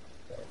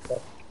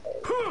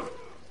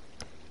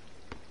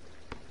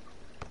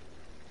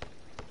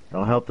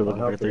 Don't help the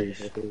looking for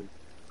threes.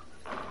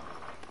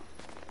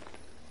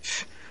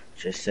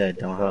 Just said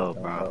don't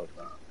help, bro.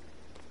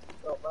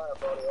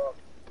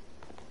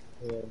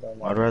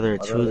 I'd rather a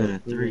 2 than a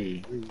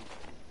 3.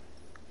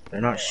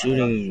 They're not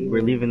shooting,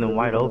 we're leaving them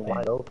wide open.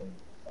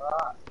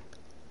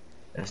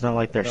 It's not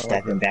like they're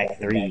stepping back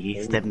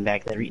 3, stepping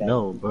back 3.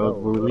 No, bro,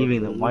 we're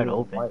leaving them wide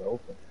open.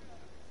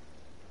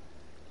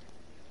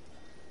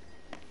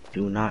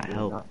 Do not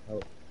help.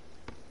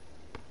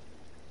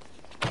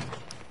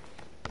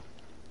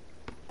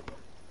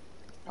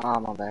 Ah,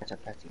 my bad, I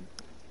passed you.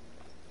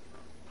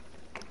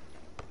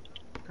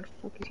 Where the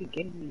fuck is he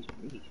getting these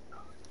reads, bro?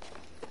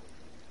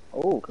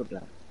 Oh, good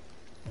block.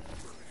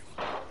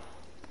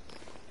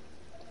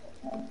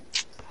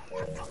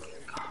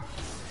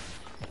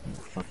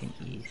 Fucking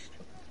East.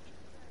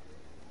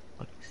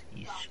 Fuck this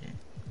East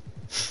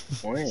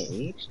shit. We're in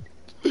East?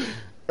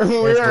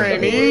 We're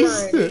in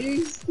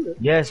East?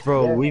 Yes,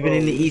 bro, we've been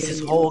in the East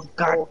this whole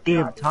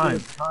goddamn time.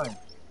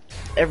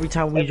 Every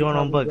time we join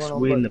on Bucks,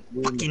 we're in the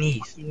fucking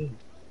East. I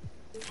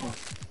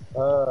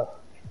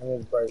need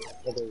a break.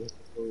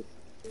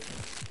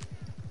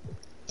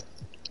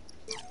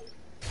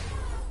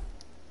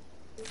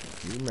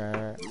 You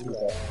mad?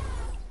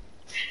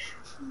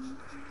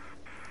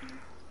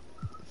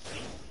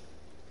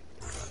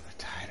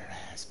 Tighter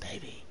ass,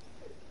 baby.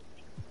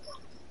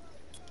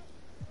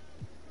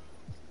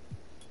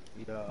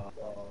 Yeah.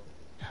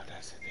 How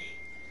does it be?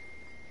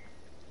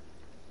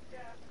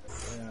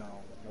 Damn.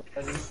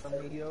 Nobody from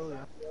me, yo.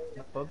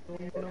 You fuck with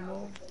me no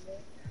more?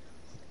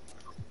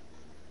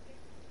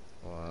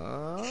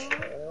 What?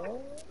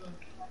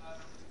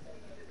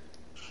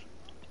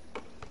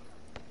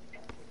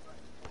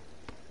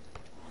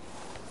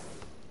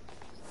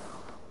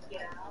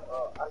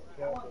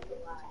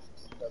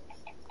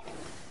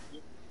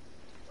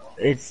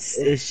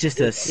 It's just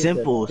a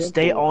simple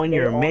stay on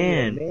your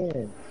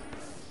man.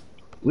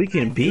 We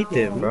can beat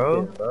them,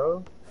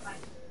 bro.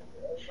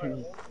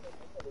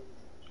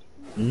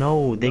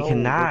 No, they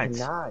cannot.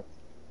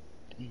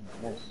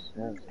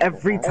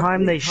 Every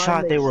time they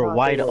shot, they were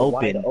wide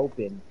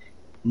open.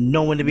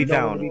 No one to be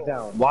found.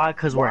 Why?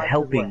 Because we're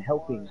helping.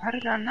 How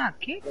did I not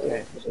kick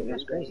that?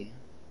 That's crazy.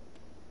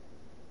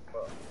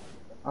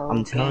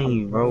 I'm telling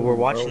you, bro, we're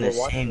watching the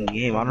same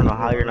game. I don't know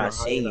how you're not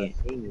seeing it.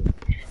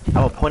 I'm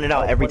gonna point it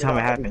out every time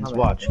it happens.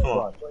 Watch, come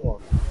on.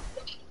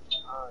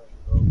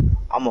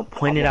 I'm gonna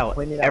point it out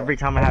every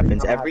time it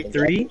happens. Every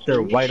 3,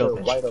 they're wide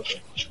open.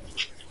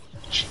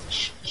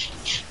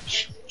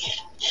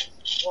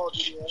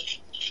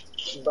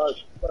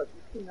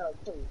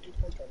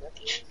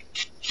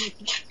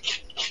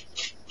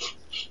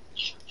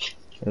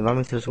 Invite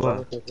me to the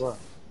squad.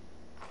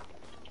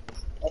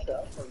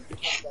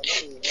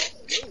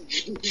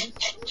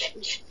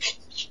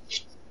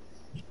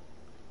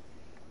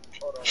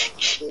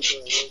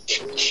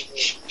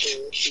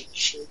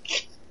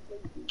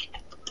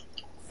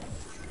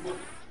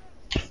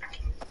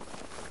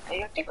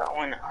 Hey, I think I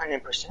won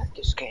 100%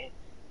 this game.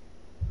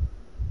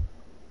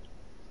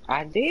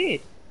 I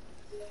did.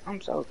 I'm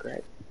so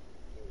great.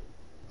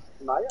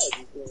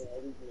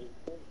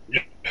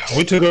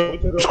 We took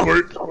a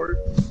squirt.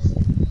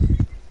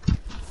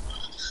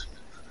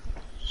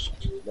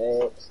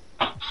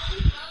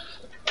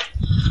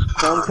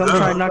 Come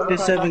try and knock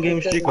this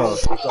 7-game streak off.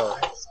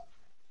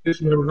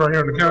 This man was right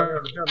here on the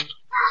counter.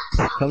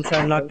 Come try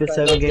and knock this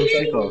 7-game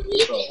streak off.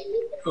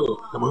 Oh,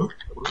 come on.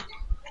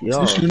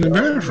 Yo. This in the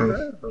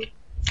bathroom.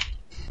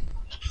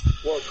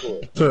 What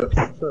court? What's up?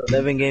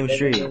 7-game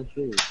streak.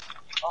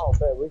 Oh,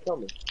 man, we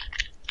coming.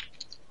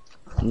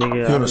 Nigga,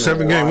 You I on a don't know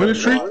 7-game why. winning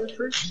streak?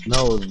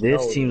 No,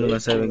 this team's on a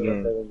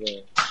 7-game.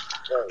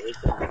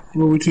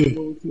 Where we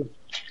to?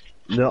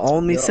 The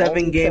only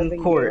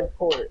 7-game court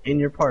in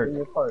your park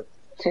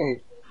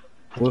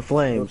with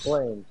flames.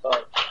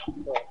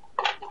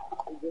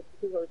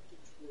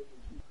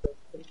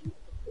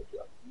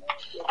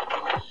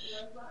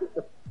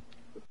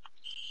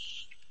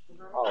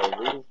 Oh,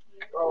 really?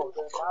 Bro,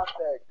 they're not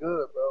that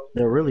good, bro.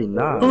 They're really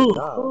not. Ooh.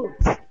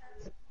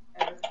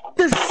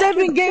 The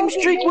 7-game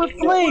streak with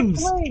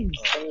flames.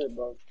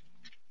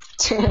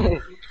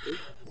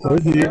 We're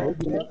here.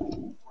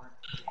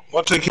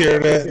 I'll take care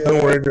of that.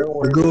 Don't worry.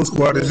 The Goon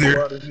Squad is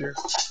here.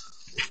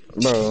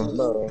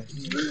 Bro.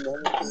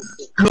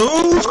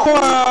 Goon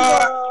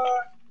Squad!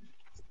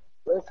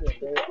 Listen,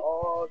 they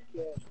all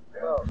can,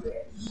 bro.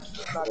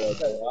 It's not gonna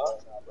take long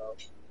now, bro.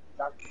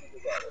 Not gonna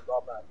take long. It's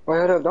all back. Wait,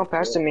 hold up, don't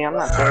pass to me. I'm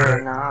not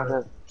playing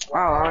now. Oh,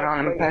 hold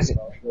on, let me pass it.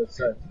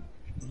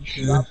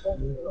 Yeah.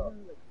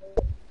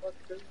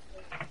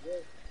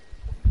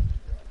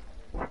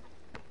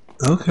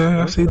 Okay,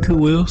 I see 2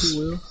 wheels.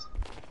 You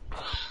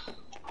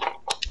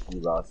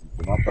lost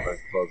it. My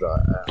first close out.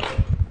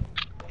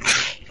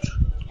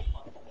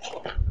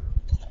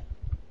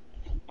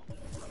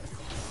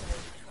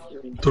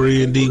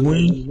 3 and D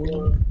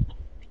wing.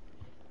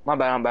 My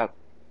bad, I'm back.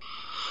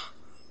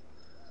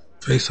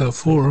 Face up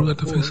 4. Who got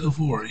the face up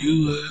 4?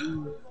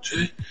 You,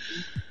 Jay?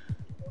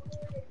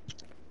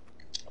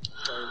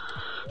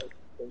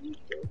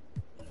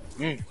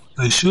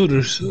 They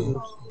shooters.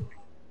 So.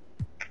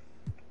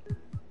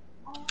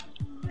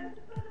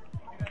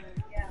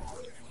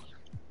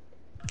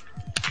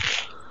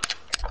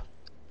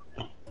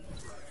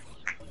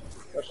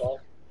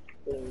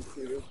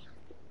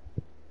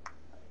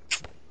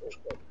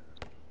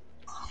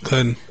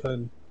 Cutting.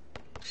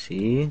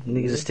 See?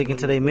 Niggas are sticking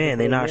to their man.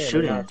 They not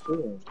shooting. Off.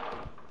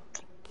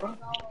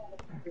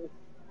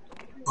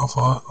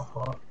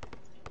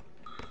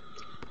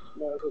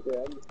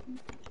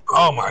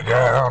 Oh my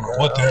god, I don't know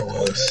what that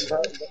was.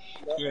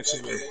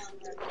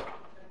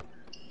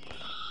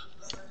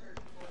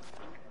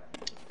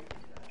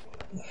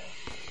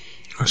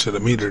 I should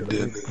have metered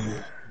it.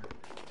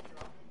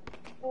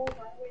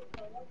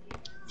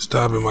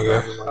 Stop it, my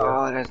guy.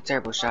 Oh, that's a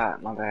terrible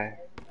shot. My bad.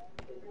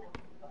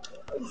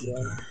 Okay.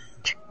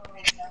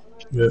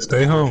 Yeah,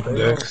 stay home,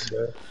 Dex.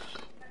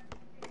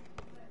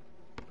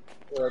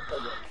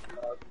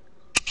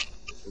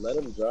 Let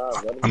him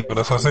drive.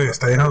 That's what I say.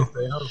 Stay home.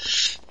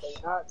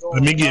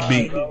 Let me get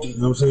beat. You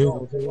know what I'm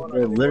saying?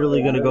 They're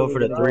literally gonna go for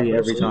the 3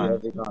 every time.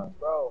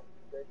 Bro,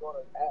 they're gonna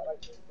act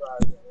like they're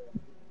driving.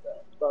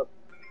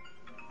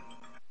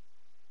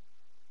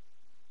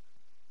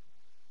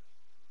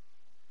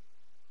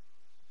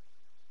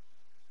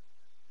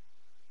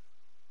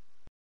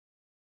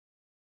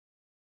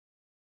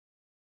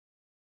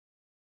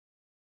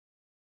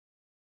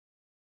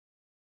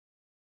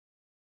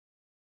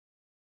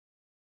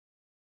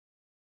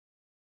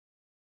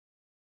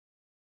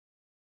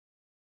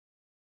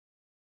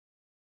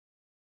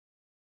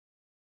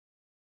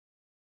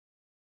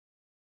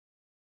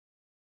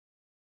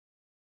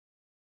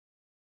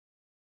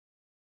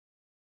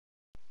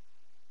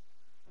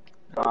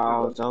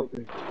 Oh, it's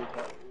open.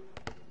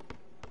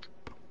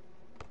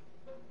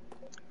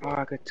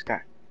 Oh, good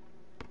Scott.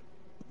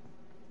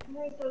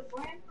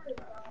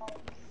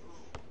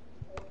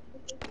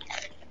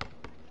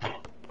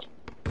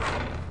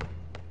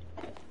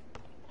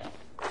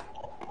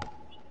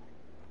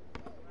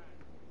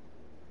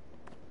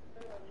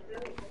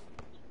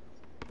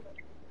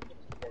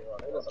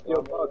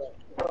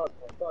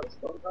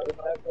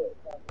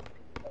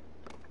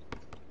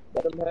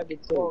 Let him have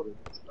it too.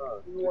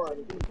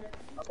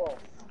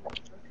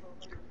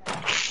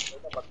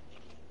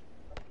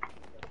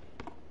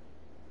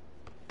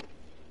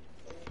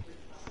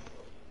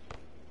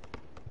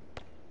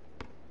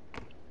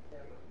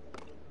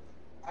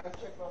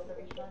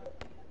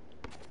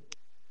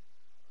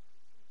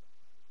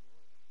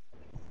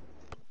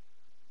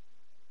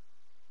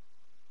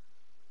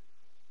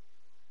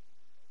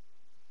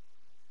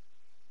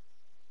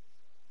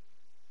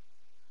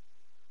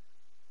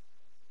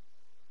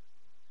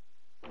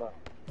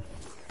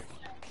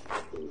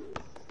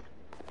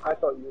 I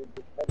thought you were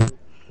just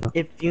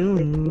If you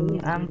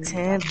knew I'm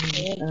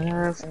tempted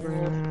as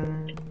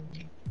friend,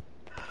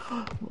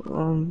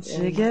 won't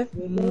you get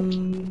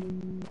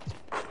me?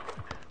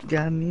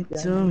 Got me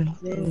doing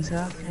things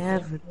I've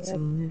never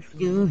done. If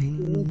you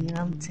knew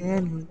I'm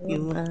telling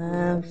you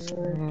I'm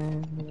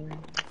friend.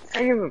 I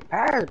didn't even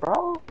pass,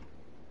 bro.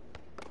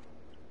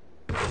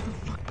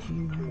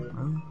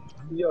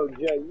 Yo,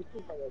 Jay, you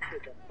think I gotta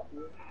take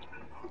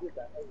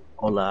that?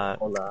 Hola,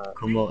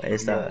 ¿cómo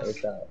estás?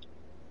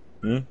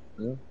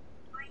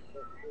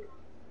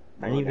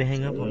 I didn't even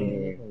hang up on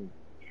you.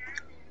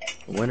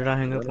 When did I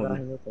hang up on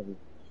you?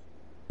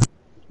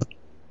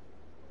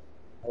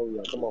 Oh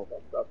yeah, come on,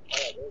 stop.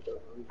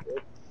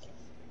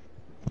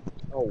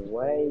 No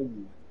way.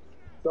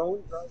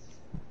 Don't.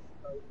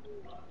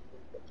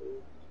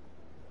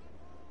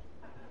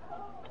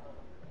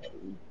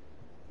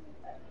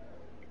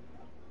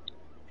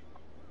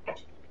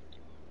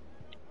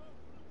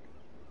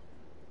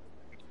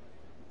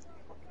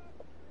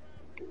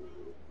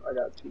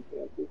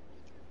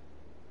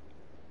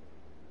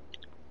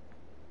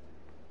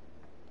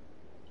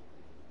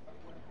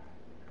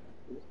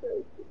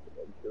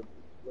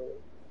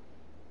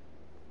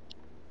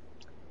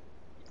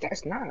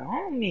 That's not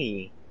on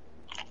me.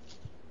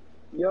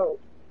 Yo,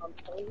 I'm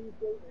telling you,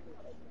 bro.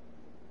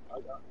 I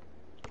got.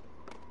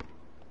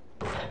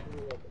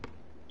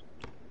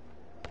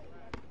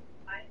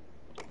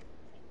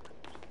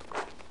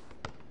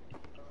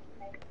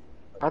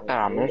 I thought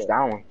I missed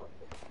that one.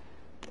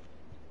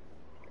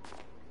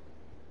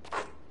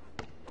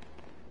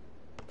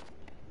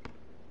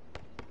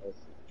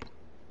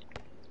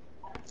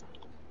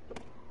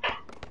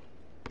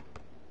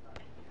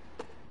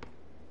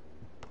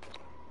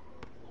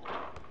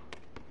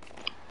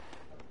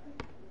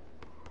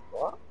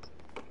 What?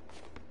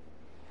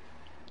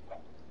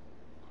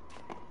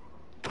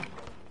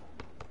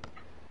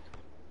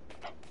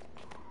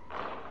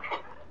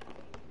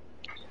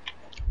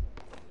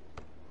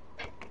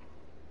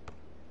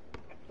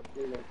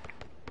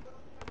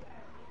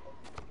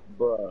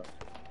 Bruh.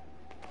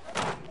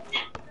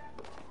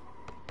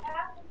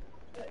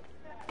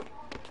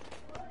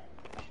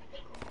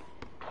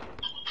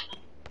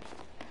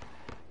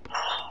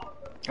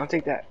 Don't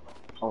take that.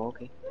 Oh,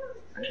 okay.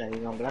 I thought you were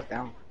gonna block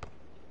that one.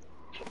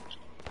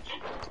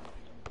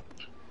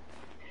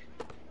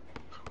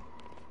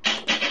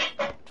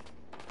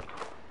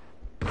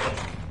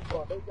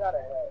 Bro, they gotta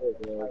have it,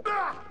 man.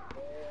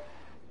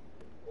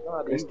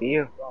 Not Good even,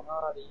 steal.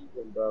 not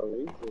even, bro.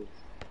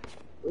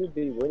 We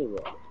be winning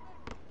it.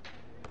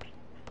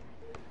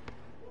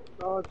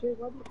 Oh, Jay,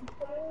 why did you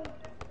come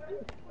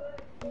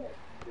in?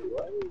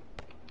 What?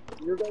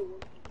 You're gonna win.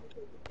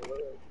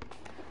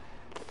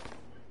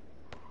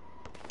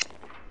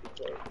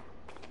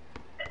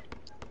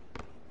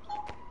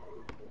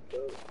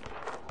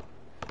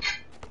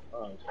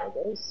 Oh, so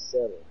that's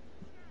 7.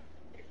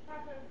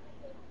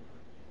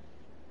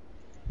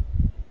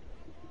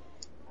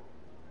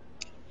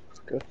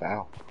 Good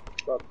foul.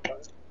 Stop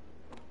that.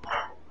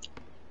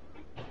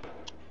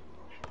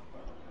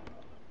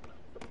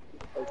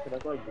 Hey, can I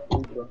go to the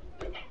food, bro?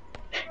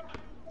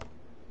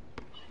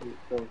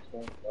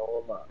 No,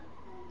 I'm not.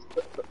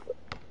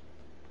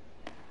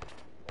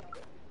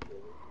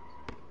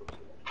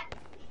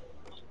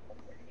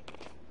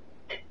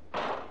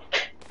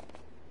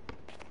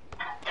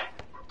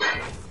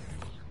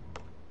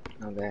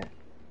 Not bad.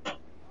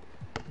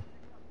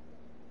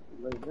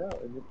 Right now,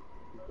 and it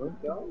went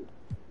down.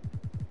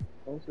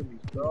 Also,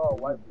 these no,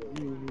 white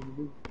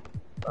people.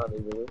 Not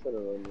even listen to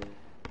me.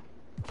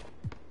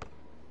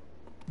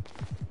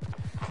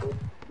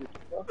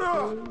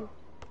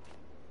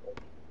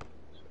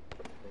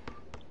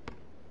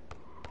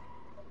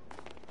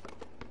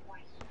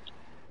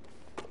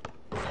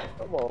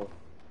 Come on.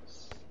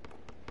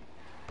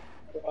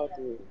 Get out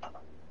there.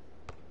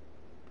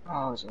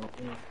 Oh, it's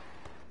open.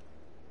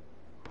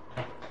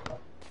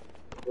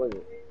 Look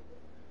at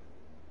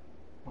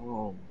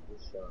Oh.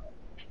 this shot.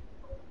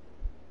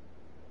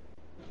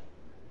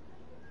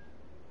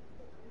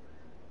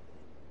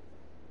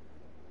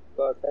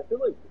 But I feel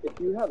like if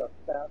you had a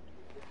fast,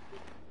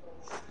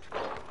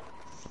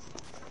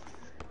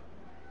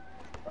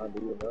 I'd do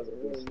another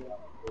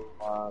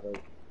a lot of.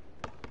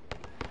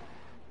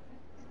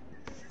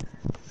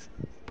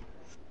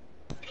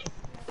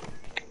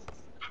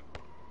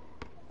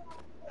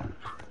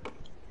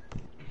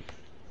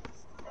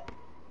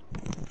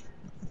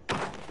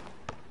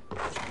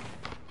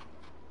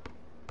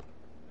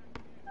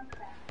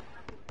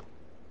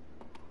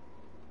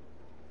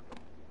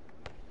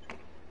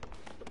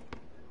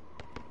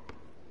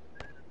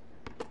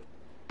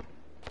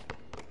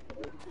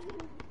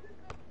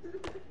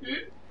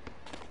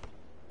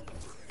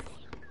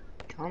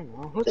 Come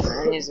on. Whose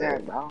turn is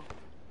that, bro?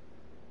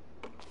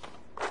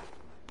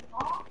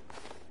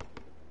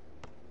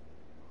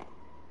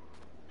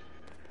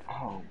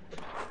 Oh.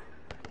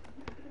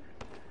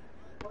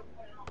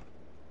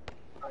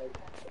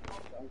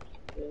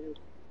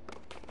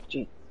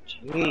 Gee.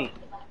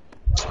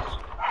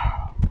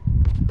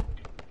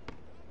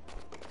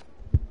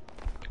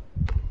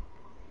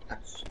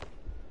 That's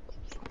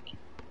fucking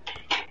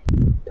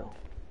dumb.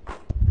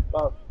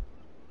 Oh.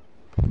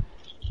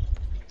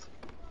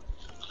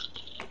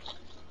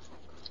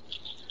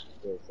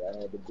 Yes, I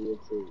had to be a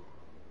tree.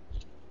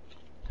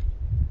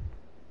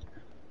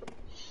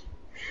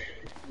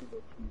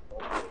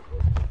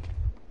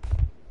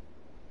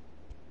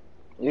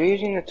 You're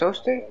using the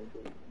toaster?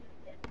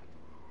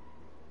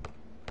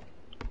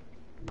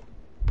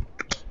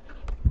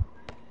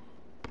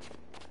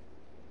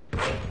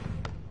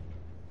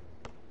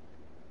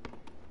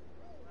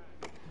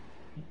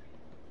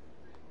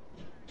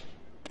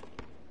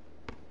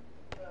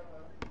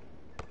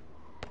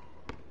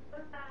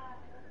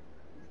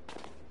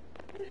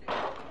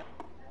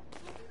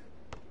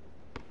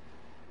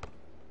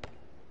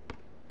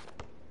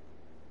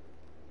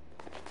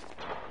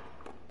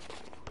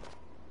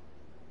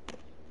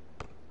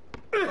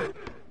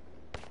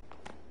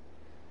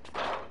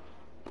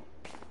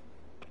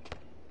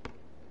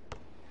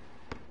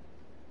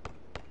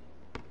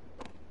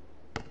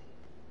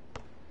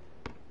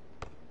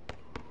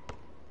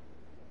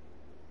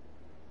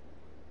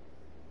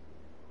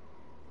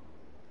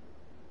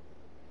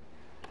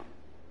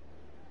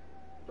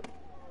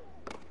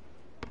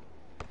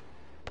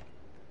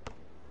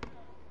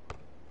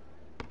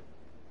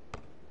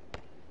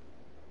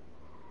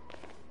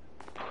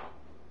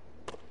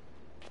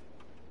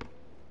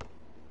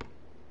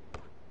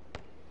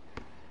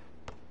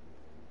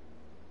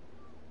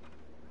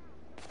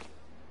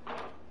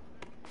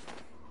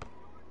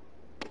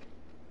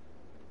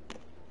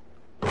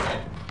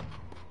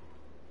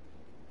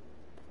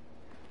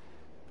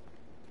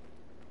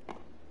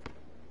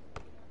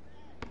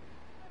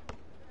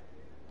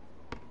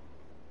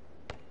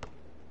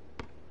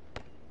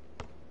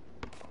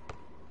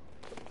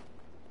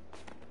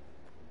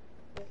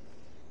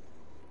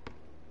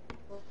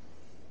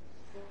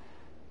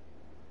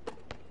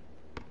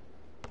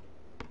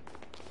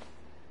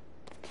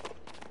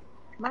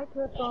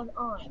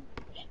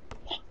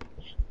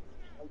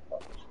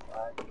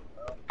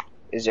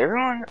 Is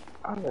everyone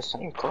on the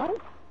same club?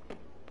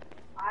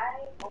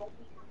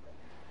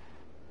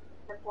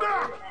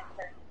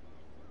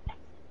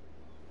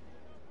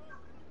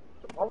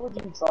 Why would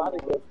you try to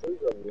go through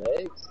the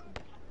legs?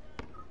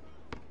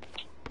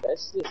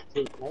 That's just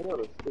too plain on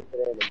a stupid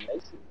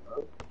animation,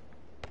 bro.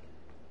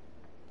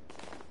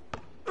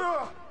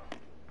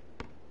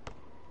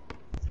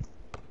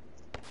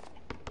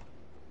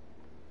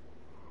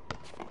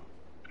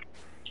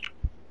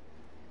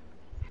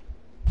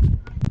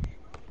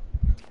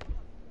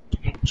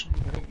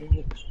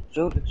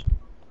 Judas.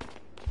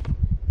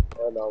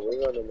 Oh no, we're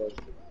running this.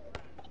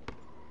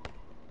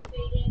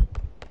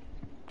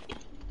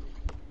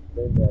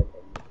 Lean back.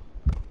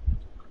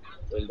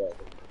 Lean back.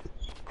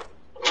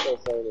 What's that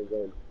saying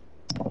again?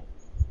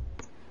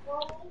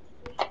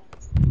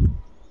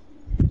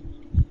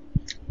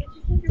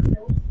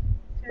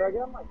 So I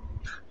got my.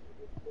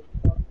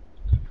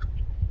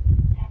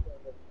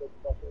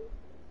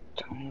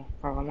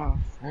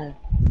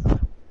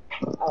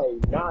 Hey,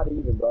 not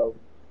even, bro.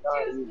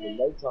 Not even.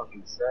 They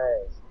talking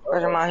trash.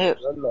 Where's my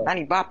hips? I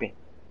need bopping.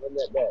 Run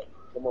that back.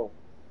 Come on.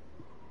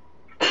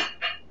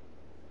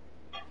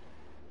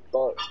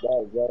 Thoughts,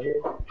 guys, right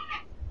here.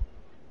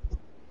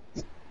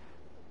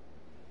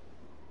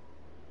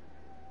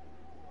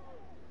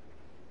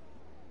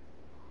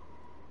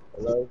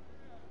 Hello?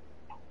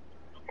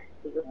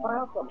 Because if I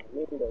have something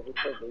new though,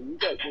 because you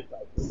guys just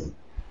like,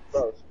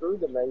 bro, screw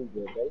the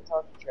major. They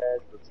talking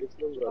trash for 6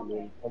 months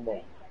running. Come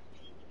on.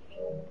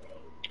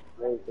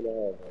 They ain't gonna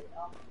have it.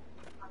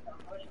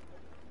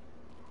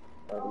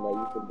 I don't know,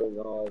 you can bring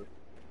all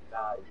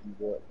guys you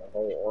want, the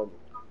whole army.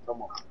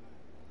 Come on.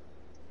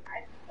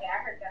 Yeah,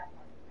 I heard that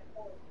one. I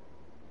told him,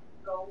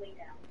 go lay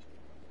down.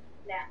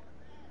 Now.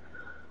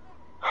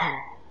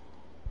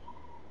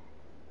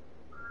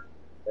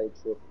 They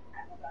tripping.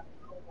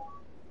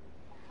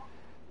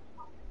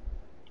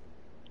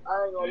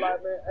 I ain't gonna lie,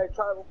 man. Hey,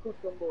 try to cook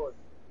them boys.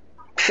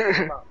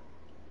 Come out.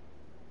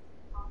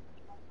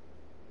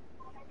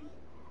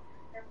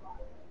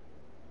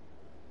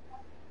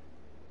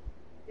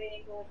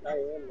 I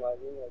am like,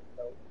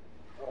 so,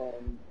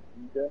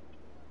 yeah.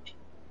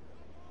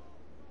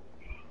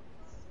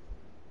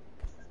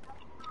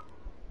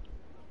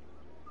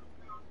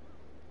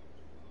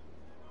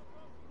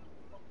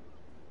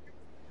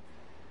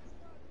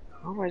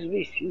 How much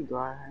VC do I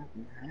have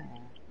in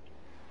hand?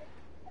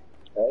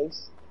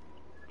 Ace?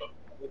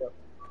 Yeah.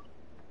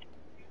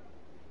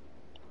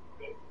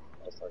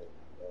 That's like,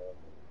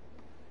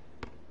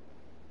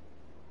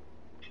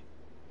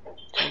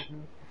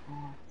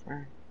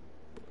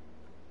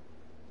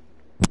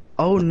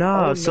 Oh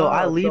nah, so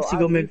I leave to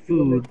go make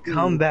food,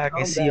 come back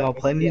and see y'all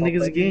playing these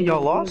niggas again.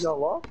 Y'all lost?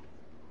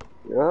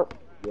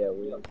 Yup. yeah,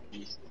 we have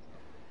pieces.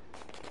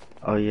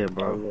 Oh yeah,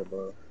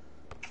 bro.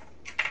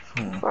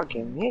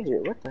 Fucking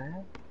midget, what the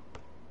hell?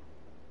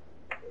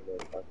 And then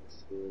fucking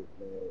serious,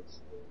 man.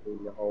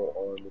 Bring the whole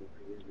army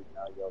for every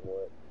guy y'all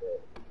want.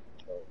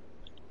 So,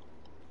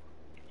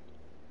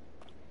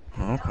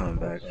 Oh, I'm coming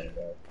back. You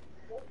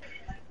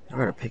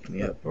gotta pick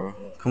me up, bro.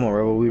 Come on,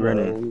 Rebel, we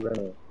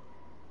running.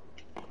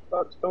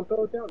 Fuck, don't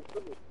throw it down.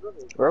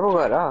 Rebel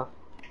got off.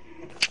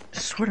 I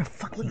swear to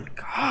fucking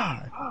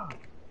God.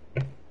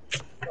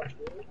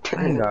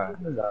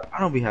 I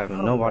don't be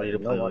having nobody to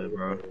play with,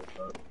 bro.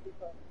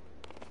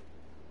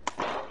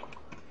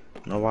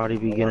 Nobody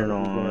be getting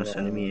on,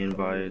 sending me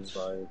invites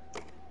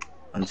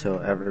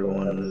until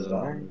everyone is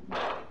on.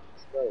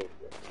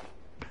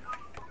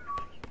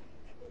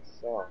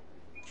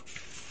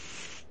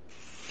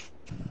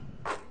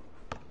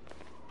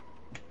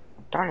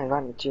 Don't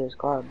invite me to your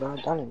squad, bro.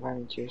 Don't invite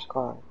me to your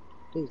squad.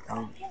 Please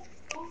don't.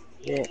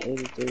 Yeah,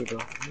 83 though.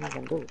 I'm not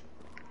gonna do it.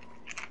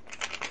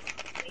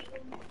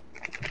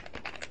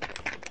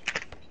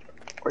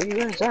 Where you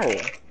guys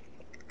at?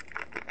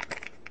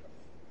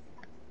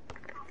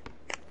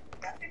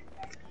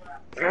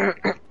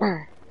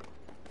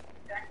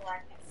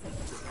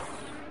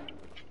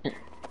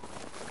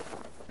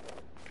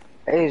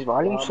 Hey, is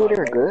volume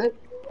shooter good?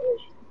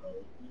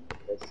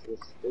 That's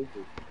just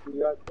stupid.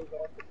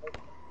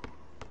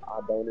 I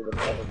don't even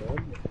have an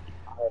army.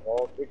 I have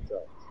all big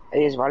trucks.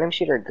 Hey, is volume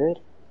shooter good?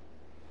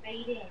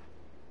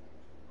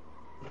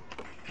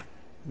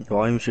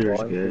 Volume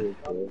shooter's good.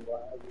 Come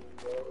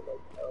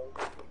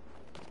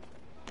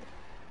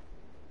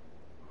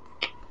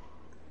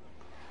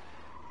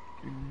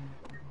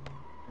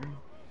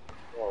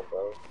on,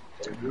 bro.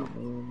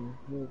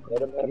 Let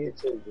them have the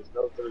 2. There's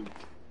no 3.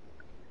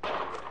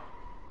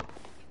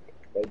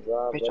 They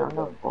drive. Bitch, I'm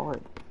not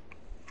bored.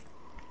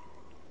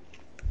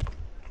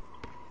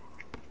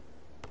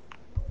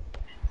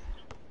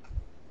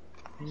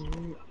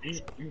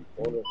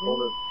 Corner.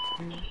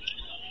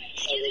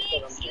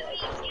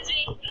 Excuse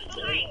me.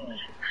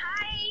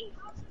 Hi.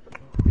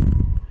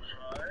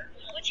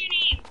 What's your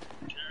name?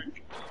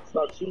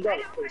 Fuck, she got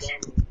to stay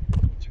down.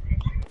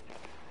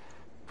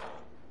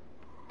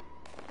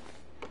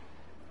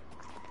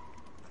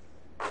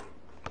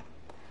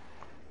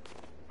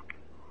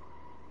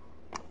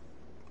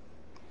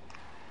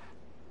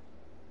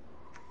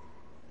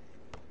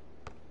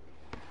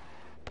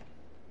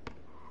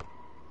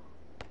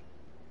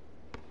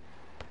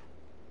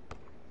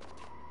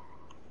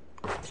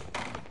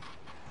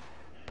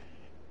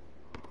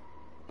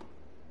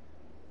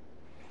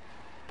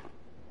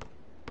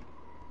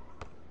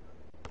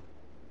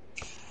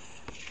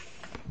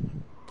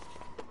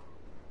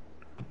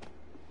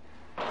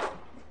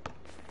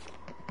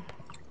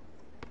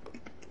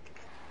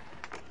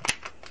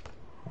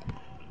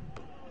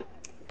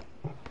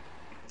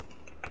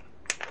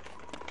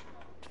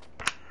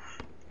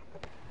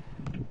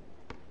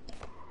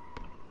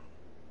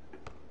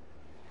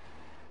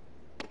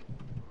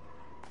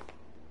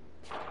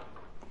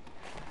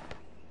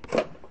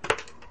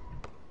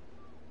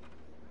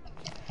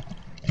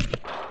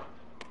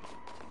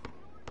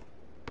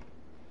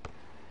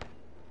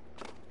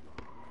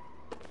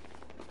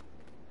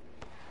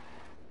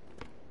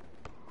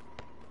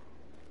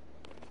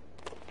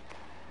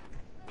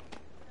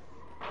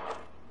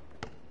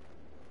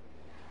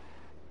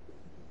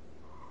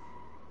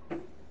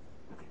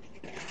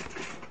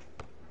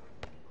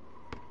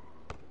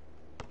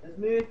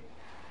 me?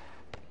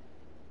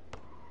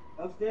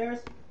 Upstairs?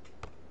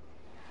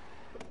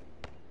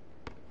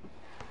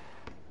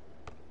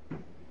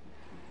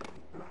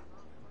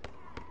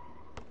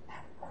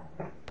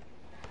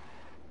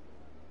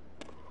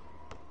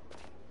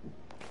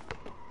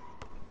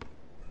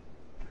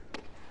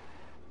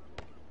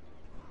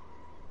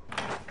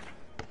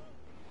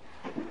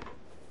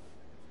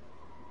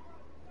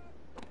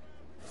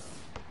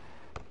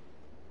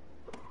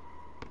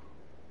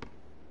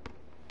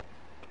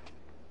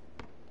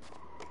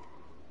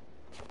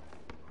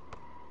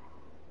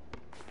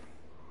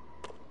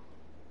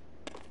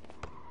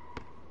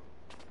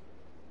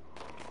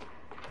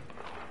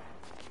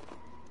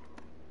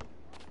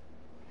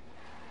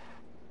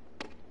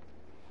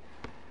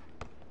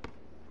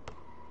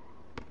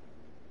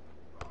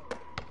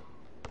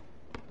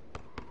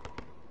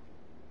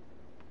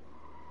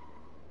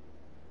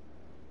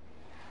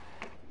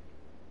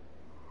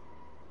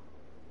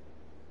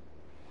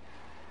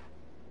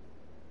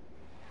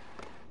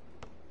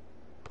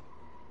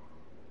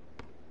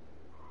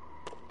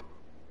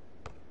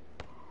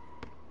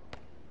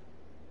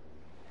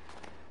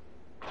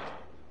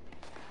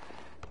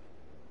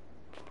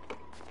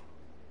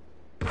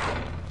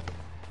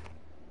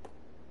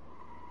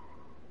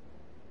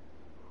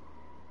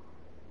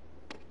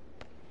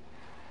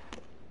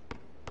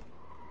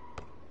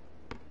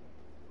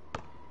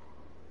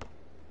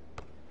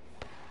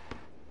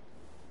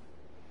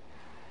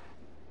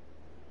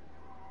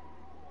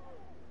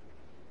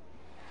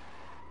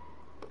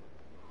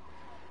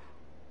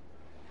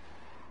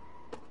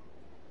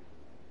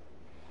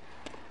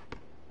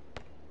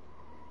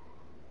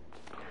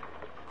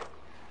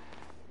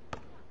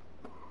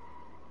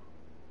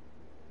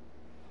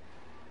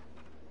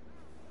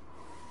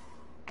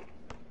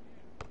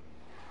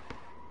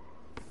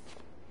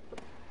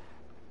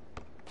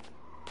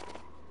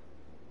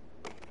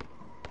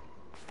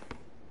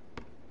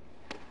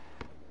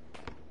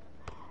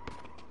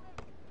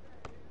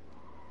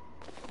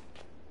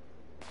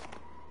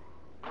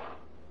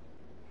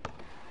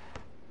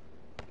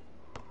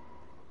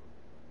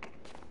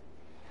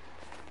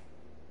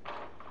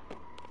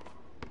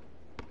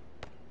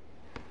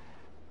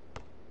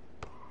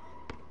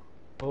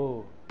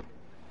 Oh.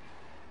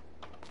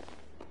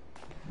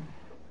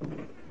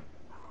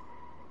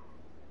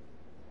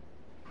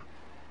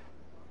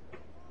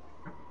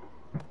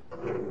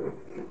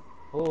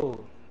 Oh.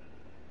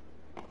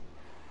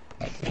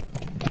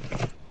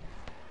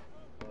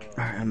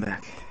 Alright, I'm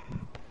back.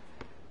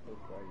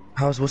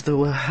 How's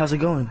it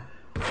going?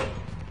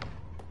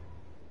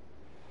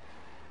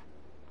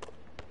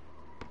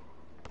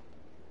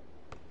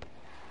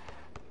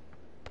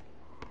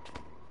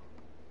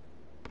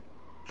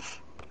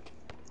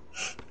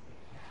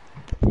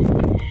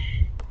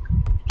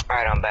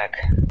 Alright, I'm back.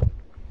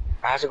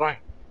 How's it going?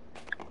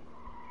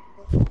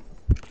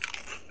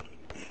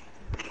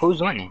 Who's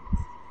winning?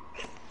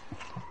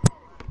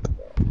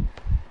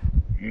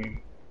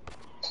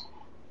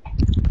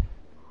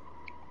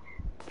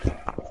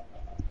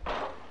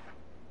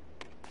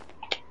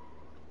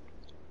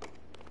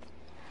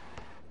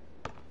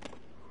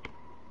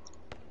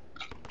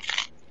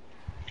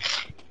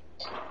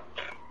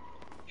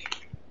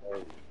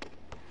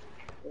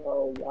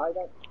 Oh, why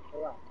that?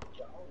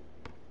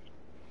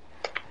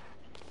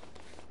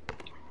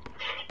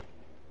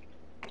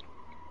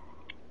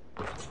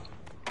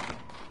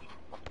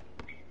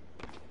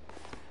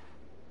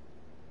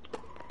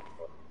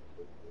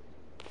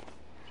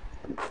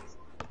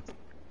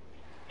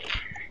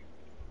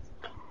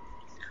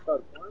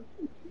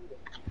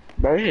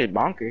 Bro, this is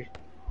bonkers.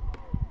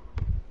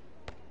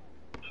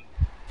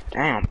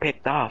 Damn,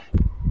 picked off.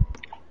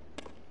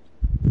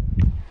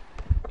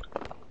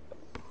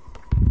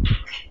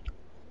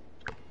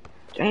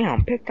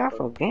 Damn, picked off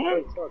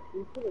again?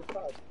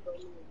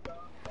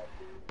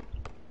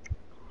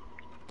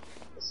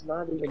 It's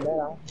not even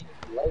that.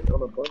 I light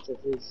on a bunch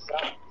of his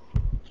shots.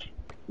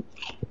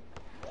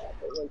 Yeah,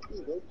 but like,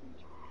 he's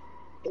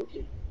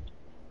taking.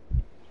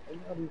 I'm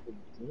not even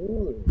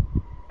doing it.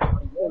 Yeah,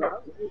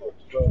 I'm doing it,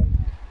 bro.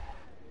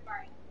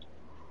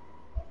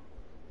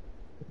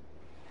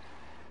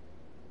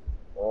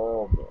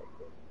 Oh, man.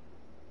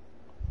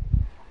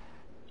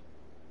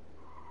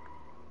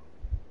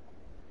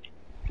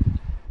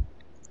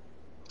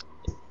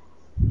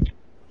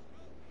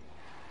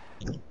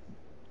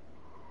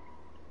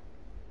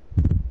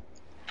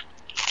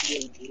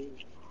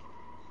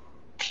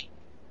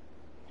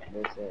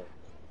 What's up?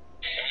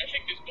 I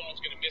think this ball's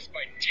gonna miss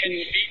by 10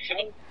 feet to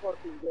the...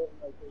 Fucking getting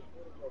like this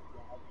internet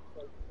lag.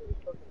 It's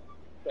fucking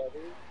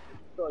stuttering.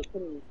 So I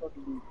couldn't even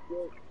fucking do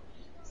shit.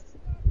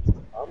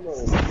 I'm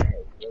running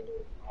like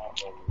really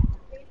hot on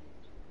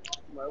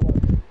my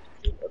one.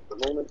 At the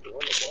moment, you're on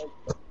the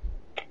bench.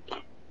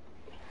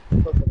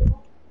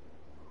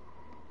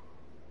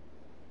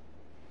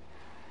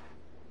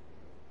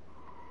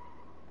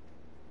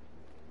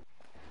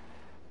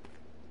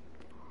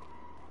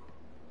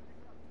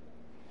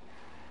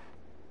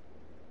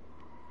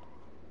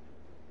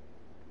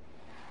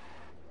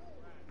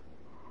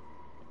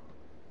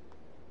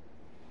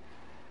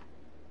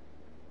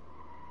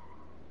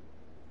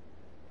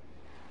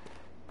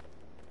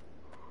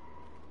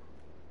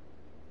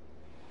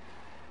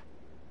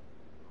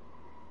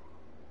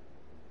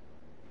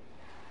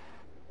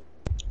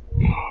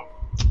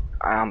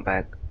 come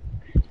back.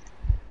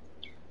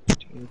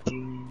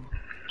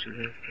 To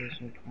the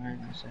patient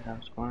friend, I said I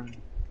was going.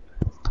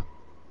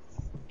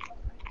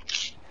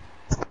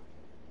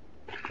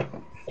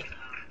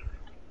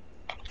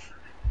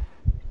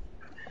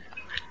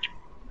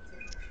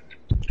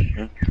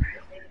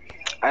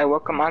 Hey,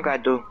 what come I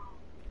gotta do?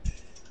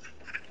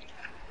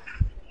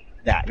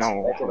 That.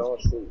 No. They can all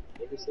shoot.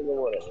 Every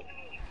single one of them.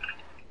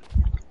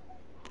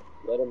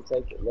 Let them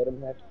take it. Let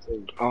them have to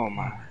take it. Oh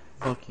my.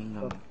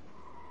 Fucking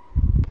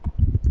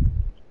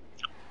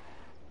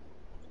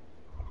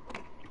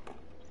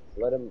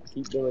Let them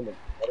keep doing it.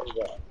 Let them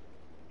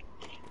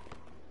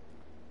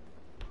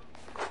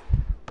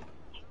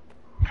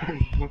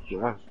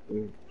go.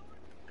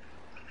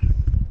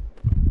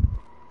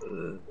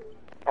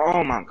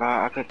 Oh my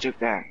god, I could took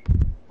that.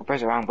 I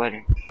pressed the wrong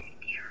button.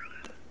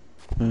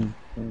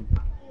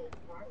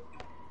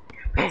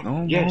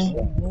 No, yes.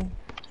 no.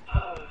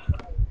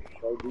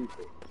 So deep.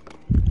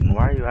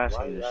 Why are you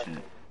asking this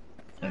shit?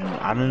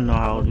 I didn't know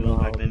how old you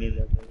was back then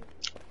either.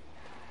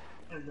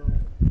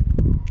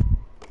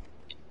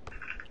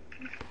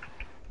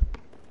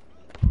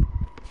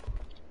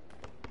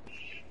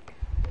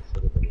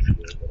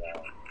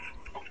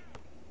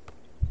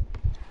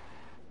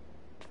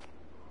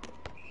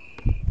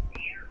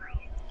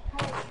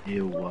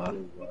 Ew,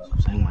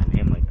 saying my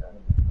name like that.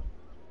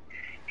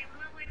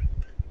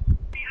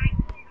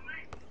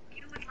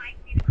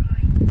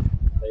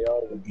 They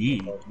all D.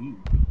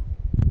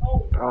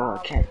 Bro, I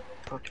can't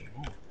fucking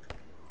move.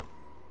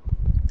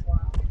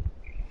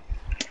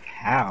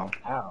 How?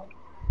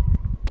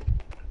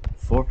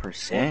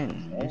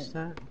 4%? What's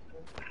that?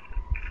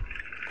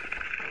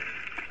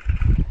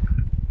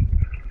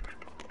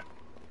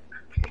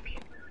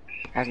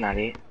 That's not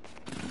it.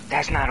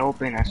 That's not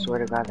open. I swear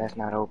to God, that's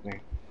not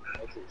open.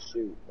 they can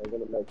shoot. They're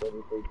gonna make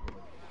everything.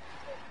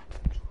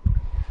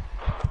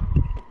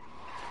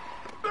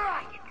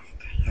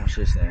 What's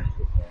this there?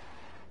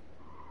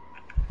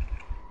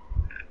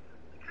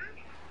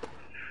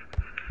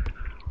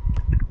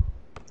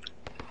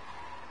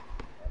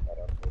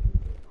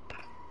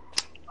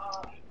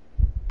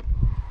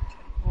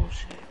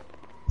 Bullshit.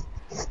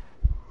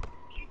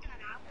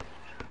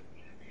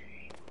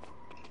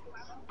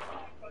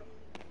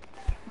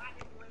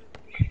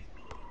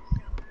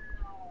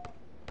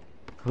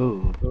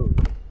 Who?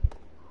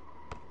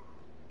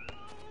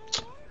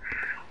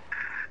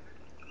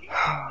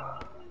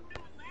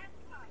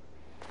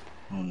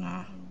 Oh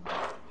nah.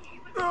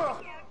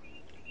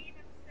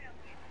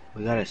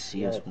 We gotta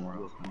see us more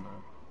often, bro.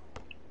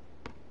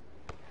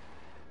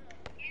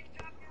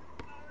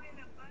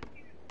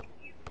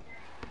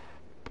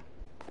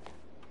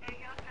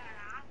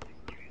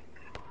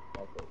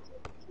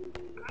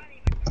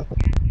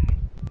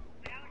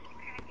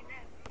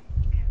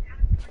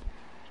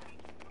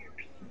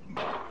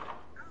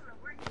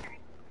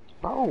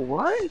 Bro,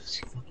 what?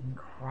 Fucking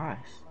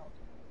Christ.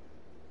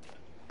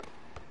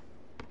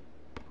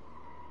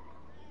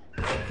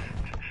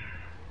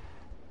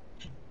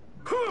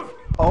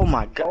 Oh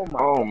my god.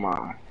 Oh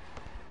my.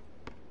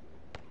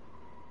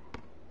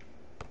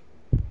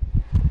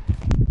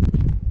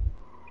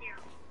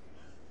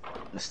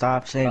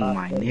 Stop saying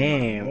my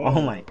name.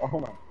 Oh my.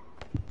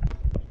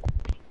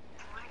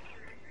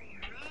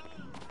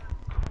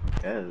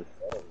 Yes.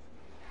 Oh,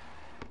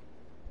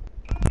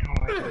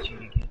 I thought you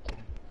didn't get that.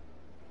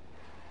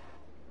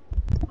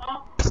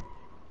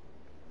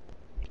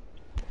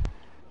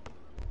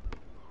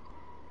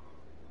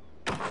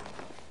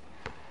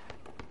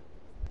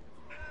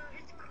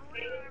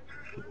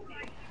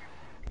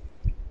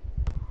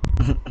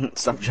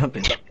 Stop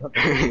jumping.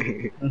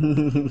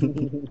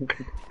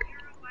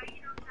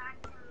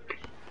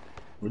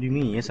 What do you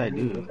mean? Yes, I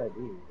do.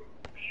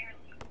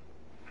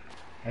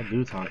 I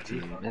do talk to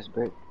you. That's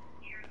great.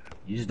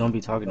 You just don't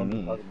be talking to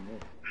me.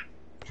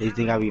 So you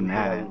think I'd be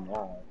mad?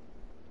 What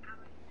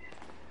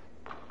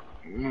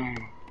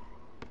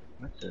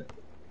the?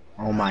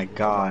 Oh my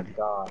god.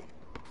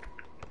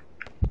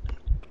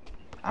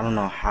 I don't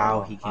know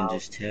how he can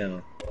just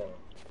tell.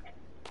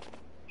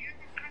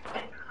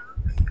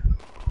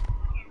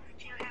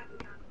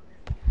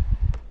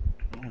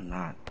 No, I'm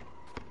not.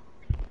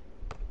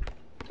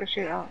 Get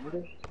shit out,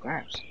 nigga.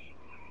 Grabs.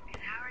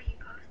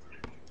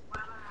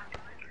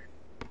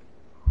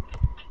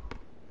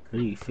 Who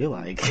do you feel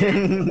like?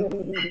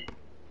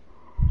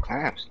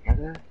 Claps,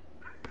 nigga.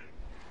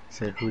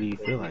 Said, who do you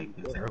feel like?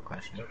 That's her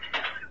question.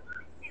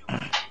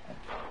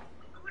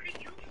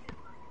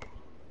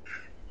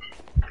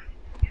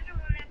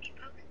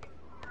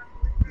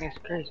 That's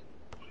crazy.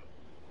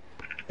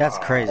 That's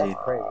crazy.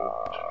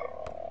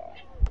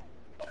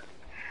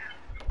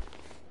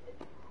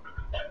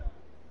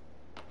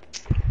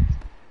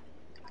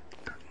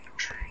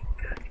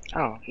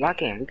 Oh,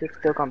 lock in. We could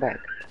still come back.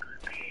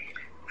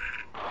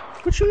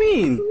 What you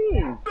mean?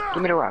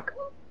 Give me the rock.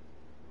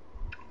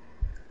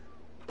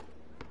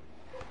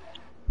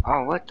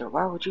 Oh, what the?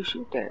 Why would you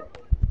shoot that?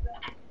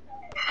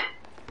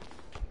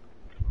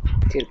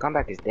 See, the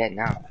comeback is dead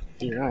now.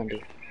 He ruined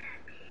it.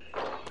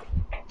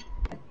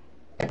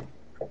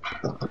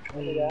 I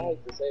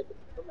hate to say it,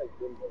 but make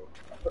them though.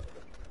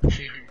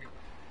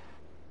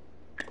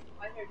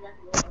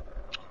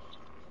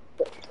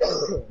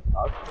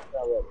 I'll check that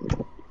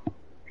out.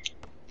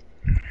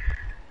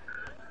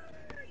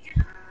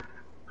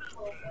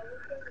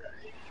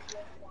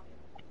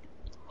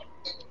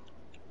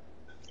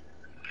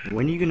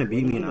 When are you gonna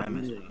beat me in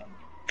iMessage?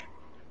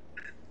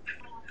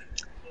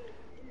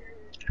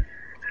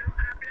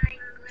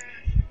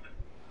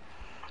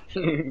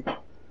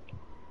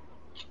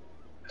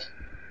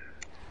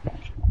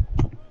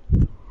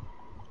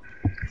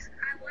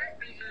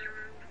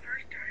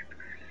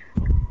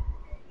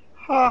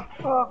 Ha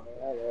ha.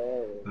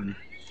 Funny.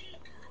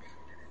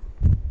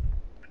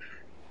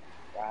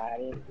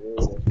 Riding through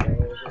the snow,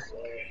 the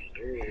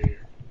sand,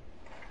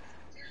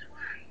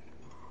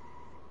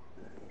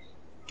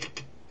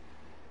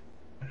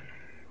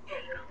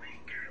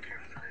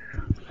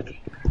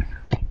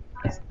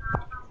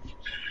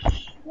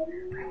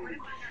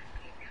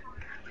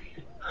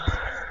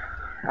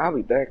 I'll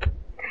be back.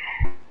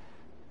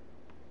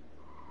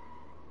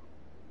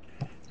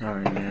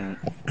 Alright, man.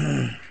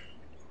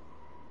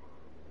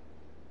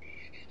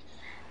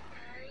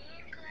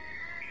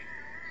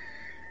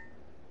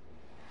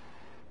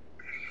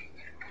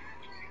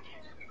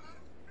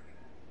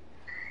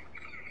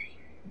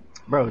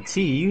 Bro,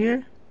 T, you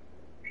here?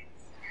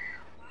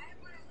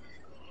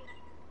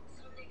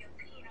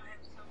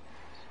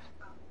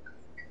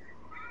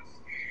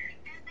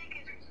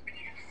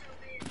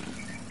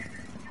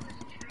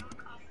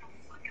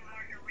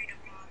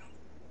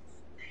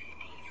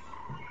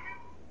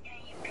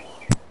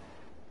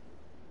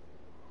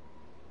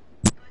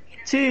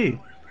 T!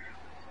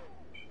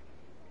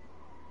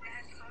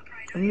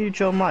 Mute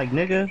your mic,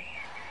 nigga.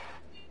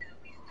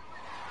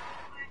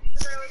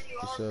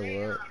 You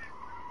said what?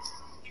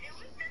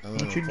 I'm on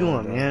What the you phone,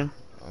 doing, bro. man?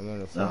 I'm on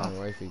the phone. Oh.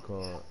 Wifey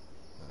called.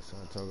 So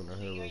I'm talking to her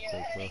real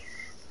quick, bro.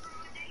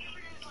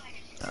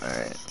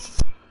 Alright.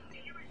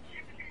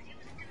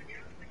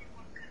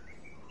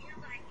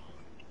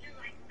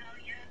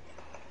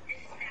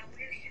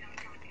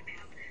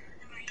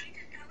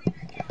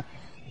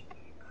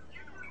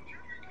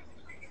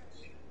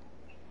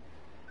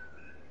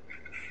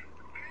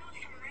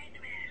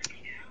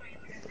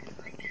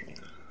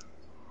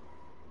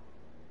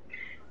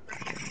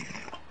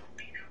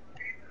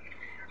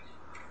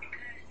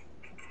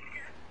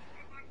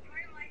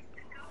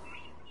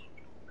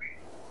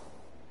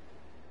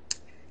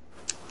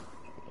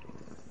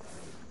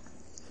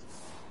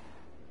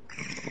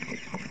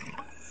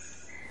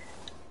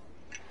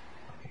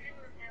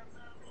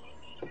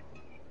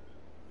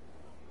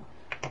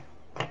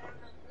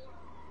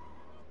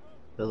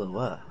 Bill of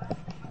what?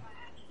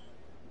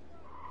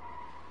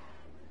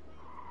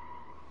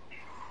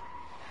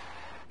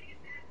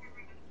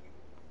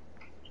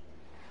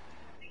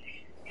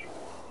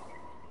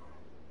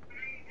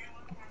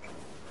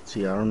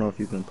 See, I don't know if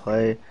you can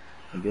play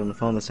and be on the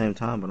phone at the same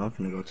time, but I'm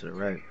finna go to the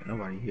rec.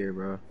 Nobody here,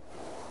 bro.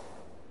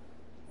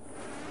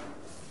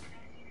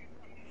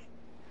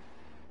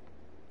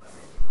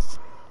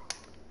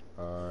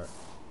 Alright.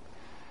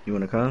 You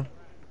wanna come?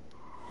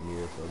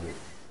 Yeah, fuck it.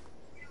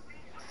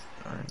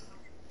 Alright.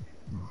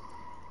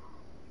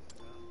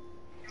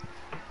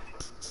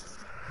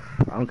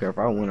 I don't care if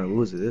I win or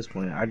lose at this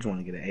point. I just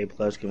want to get an A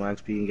plus, get my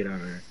XP, and get out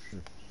of there.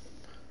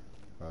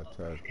 I'll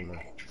try. Come on.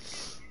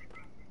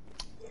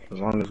 As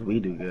long as we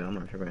do good, I'm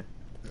not tripping.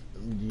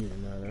 Yeah,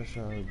 nah, that's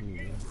how it be,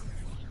 bro.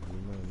 You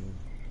know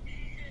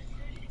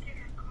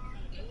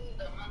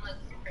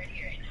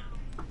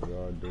me.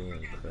 Y'all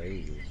doing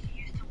crazy.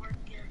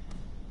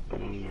 Who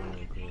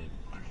doing crazy?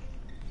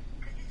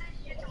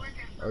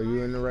 Are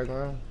you in the rec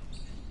round?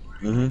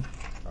 I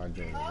joined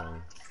the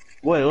game.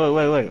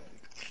 Wait.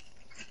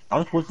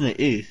 I'm supposed to the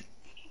east.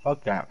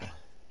 Fuck that.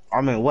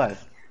 I'm in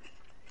west.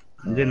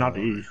 I'm getting out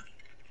the east.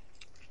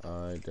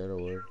 Alright,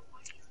 that'll work.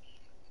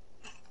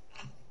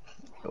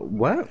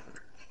 What?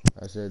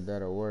 I said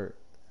that'll work.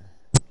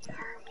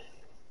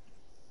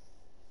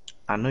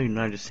 I know you're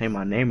not just saying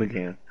my name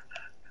again.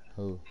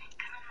 Who?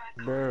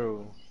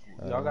 Bro,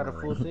 y'all got a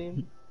full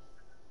team?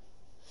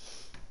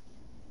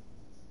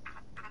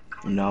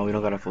 No, we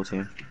don't got a full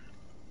team.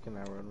 Can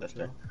I run with That's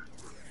fair. y'all?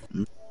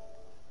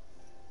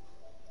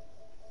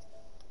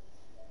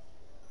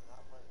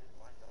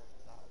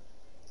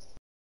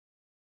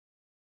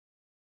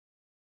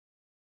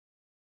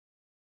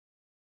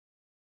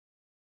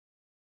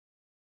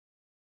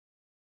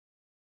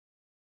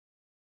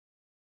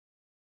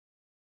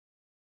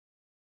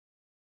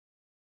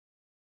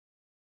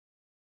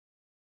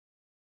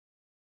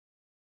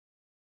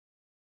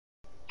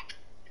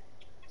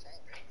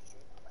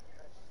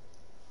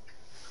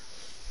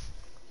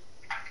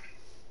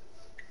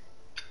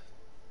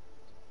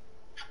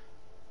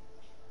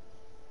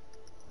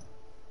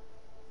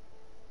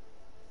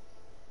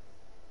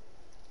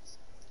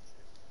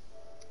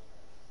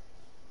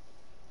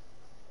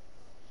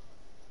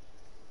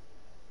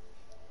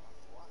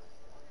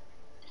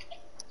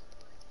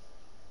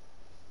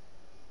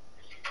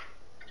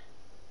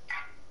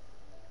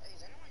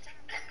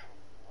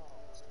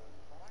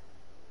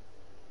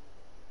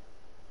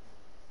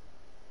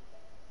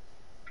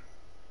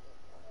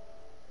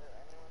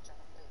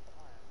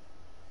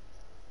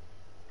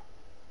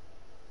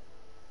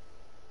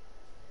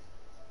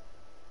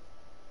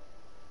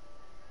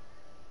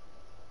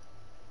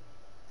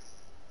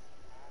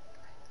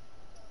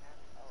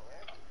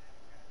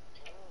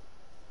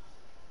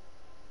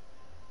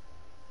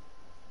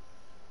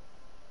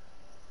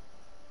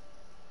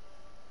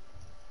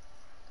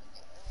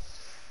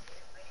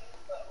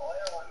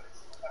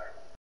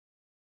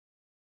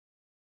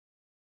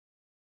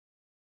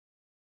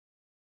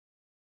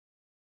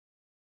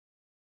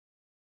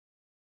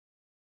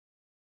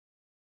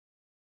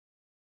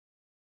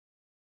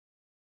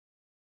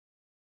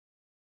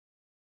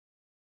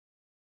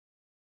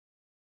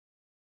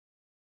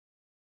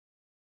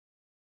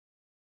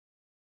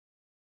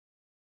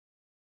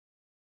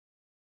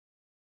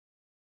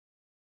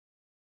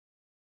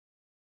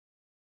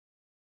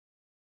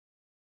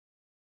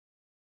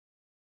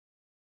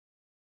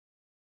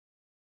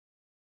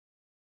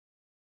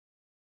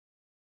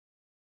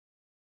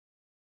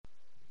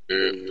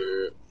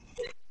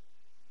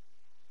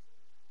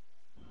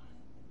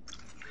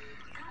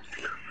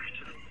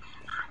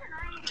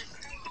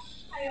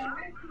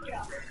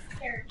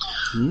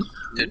 Hmm?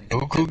 Did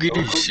Buku get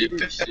his shit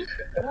back?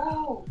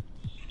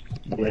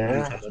 What did you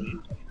Yeah. text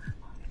me?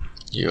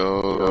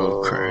 Yo,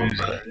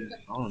 crazy.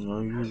 I don't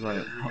know. You was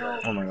like,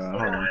 oh my god,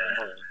 hold on.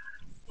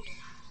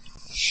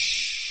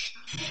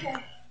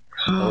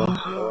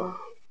 Hello?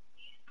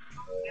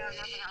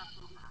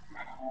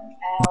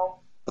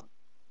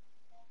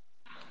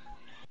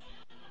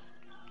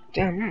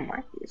 Damn, my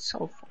mic is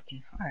so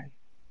fucking high.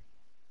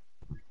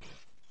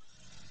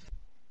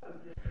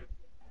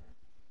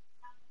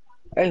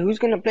 Hey, who's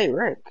gonna play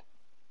Rick?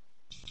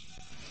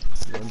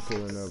 I'm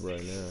pulling up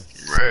right now.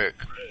 Wreck.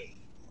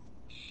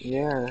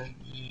 Yeah.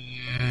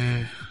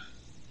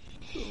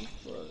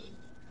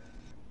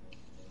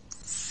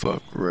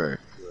 Fuck Wreck.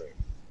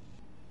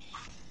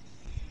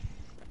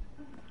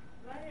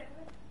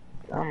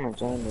 I'm gonna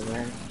join the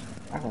rank.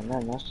 I got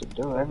nothing else to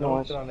do. Let's go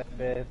Everyone's. sit on that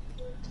bed.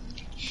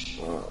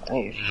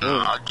 Hey, shit.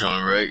 Nah, I'll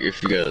join Wreck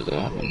if you guys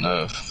don't have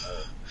enough.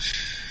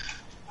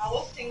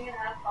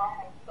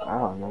 I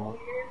don't know.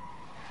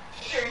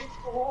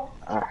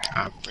 Uh,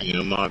 I'll bring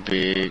you my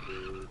big.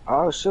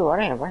 oh, shoot. I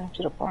didn't invite him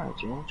to the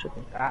party, man. I'm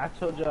tripping. I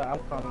told you I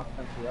was calling my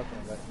friends so y'all can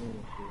invite me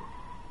and shit.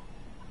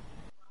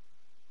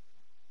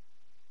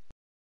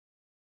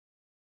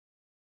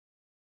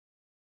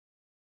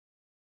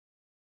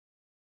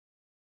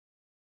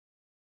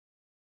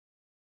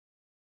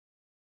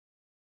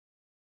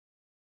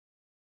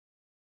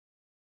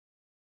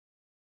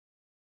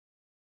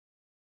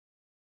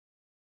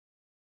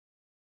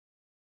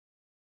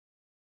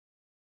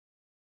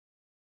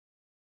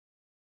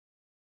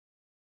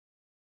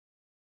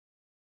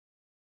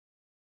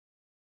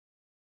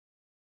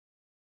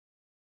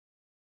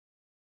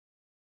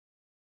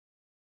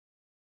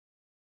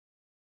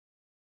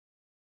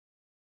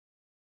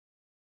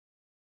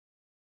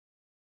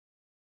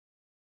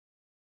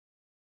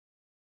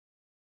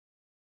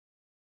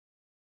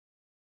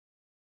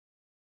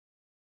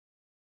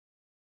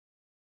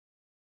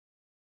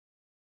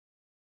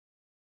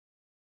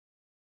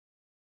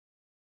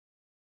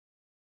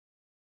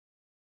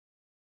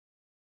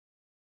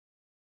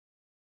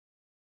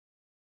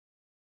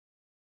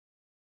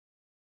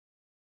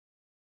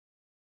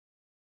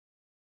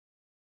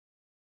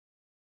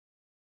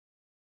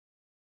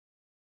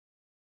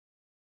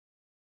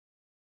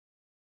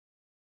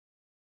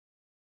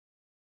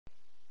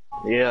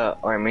 Yeah,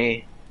 or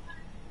me.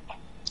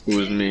 Who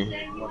was me?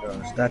 Oh my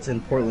gosh. That's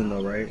in Portland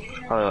though, right?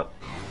 Hold up.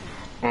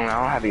 I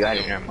don't have you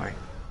added, never mind.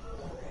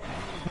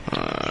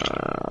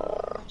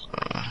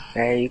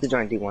 Hey, you can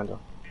join D1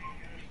 though.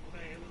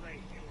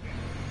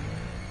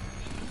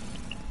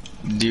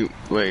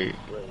 Wait.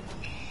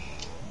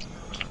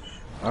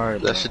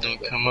 Alright, That bro. shit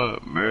don't come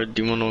up, bro.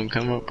 D1 don't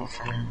come up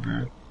before me,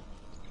 bro.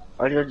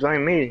 Oh, just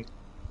join me.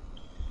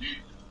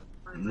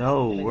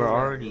 No, we're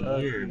already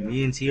here.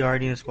 Me and T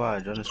already in the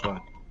squad. Join the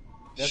squad.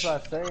 That's what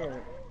I'm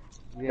saying.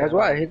 Yeah, That's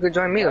why he could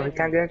join me though. He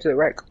can't get into the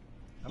wreck.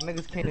 Them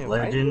niggas can't Is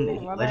invite me. Legend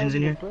Why not Legend's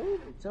in get here? played?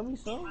 Tell me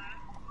something.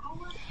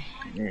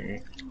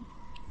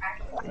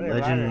 I didn't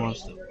lie Legend to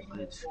wants to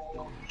blitz.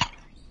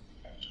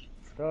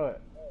 throw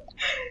it.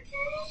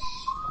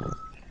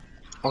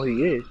 Oh, he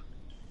is.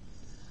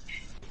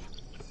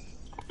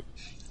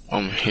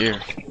 I'm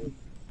here.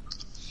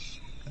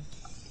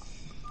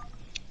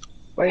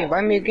 Wait,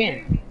 invite me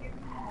again.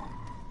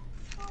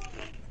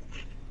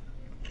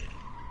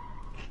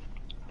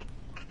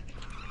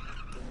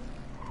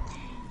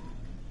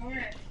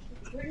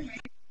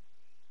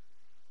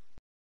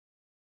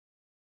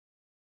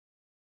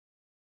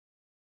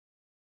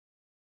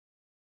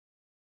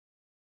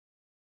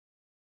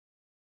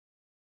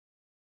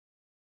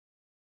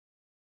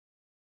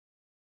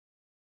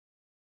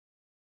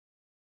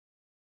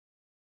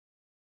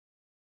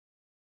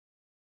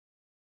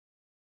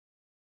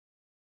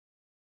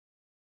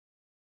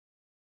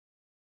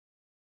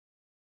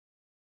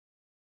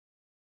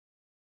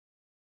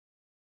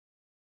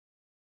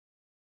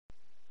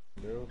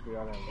 Bro, for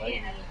y'all to invite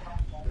me.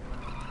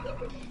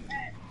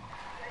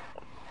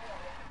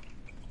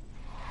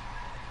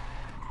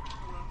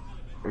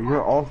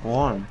 You're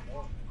offline.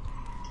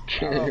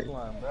 Not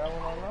offline, bro. I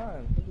went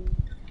online.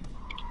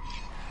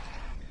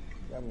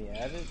 Got me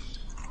added.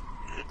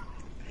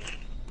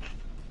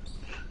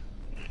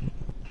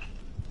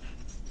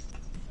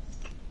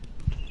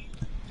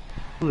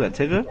 Who's that,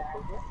 Tigger?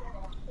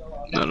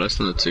 No, that's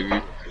not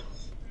Tiggy.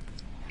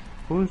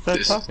 Who's that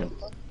This, talking?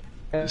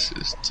 this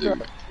is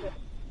Tiggy.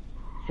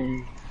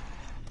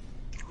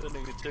 That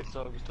nigga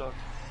TikTok was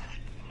talking.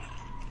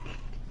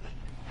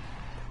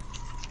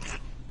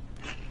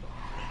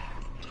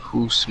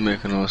 Who's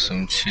smacking on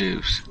some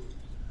chips?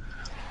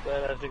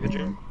 Badass nigga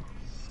Dream.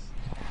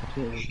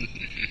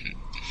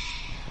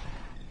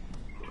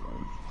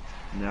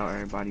 Now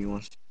everybody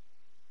wants to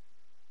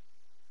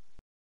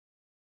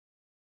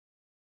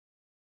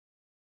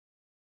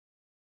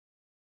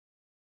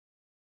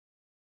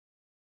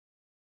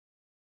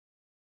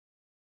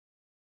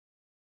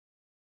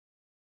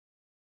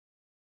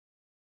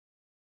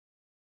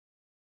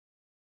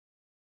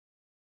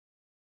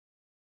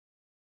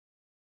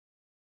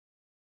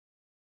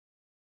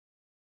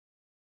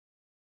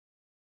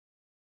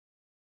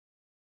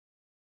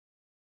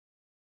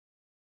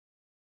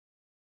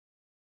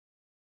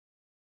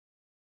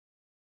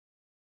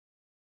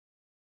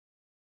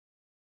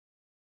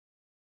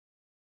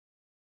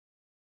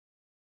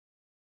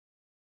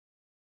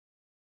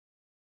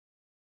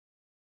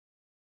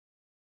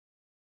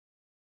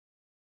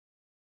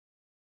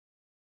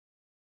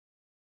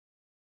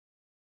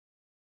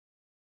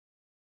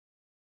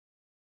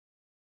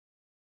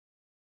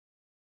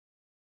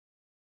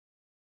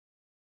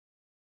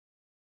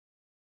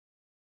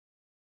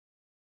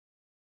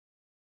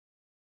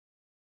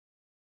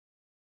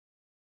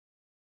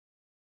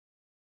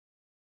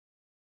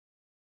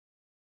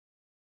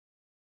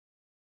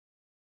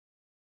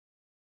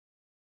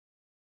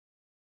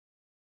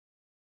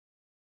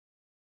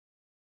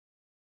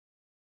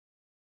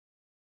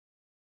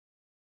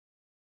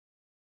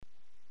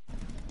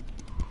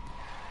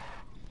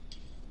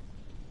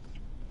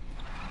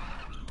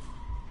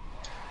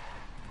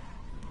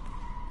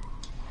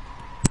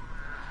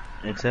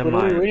It's in What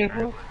are we my. waiting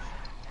for?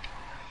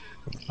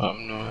 I have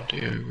no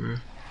idea, bro.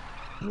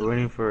 We're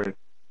waiting for.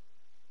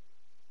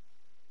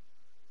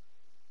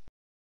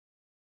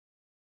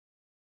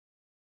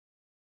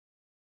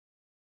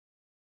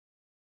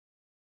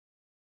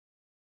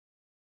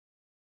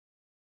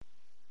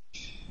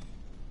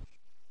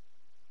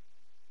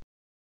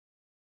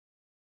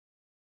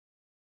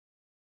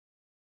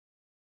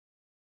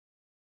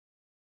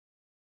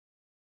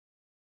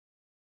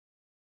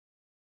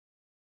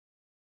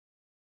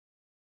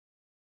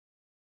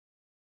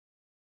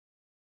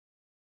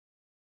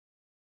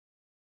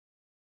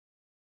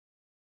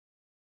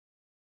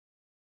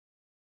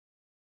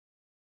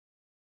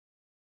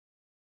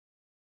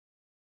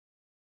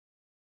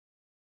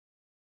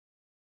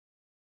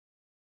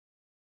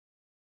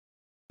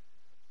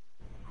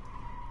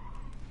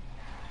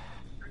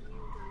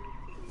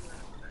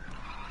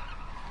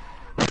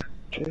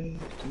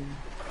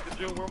 Nigga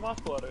Jim, where my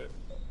spot at?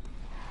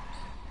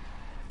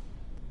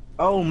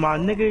 Oh my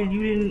nigga,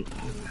 you didn't.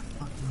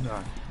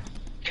 God.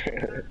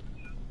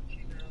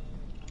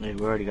 Hey,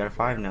 we already got a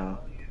 5 now.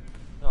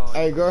 Oh,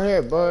 Hey, yeah. go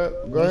ahead, bud.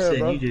 Go You ahead, said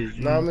bro. you just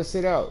Now I'm joined. gonna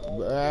sit out.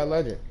 Add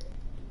legend.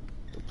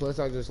 Plus,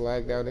 I just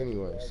lagged out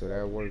anyway, so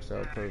that works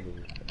out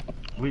perfectly.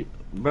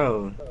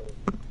 Bro,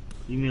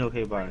 you mean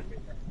okay, bye.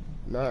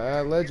 Now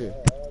add legend.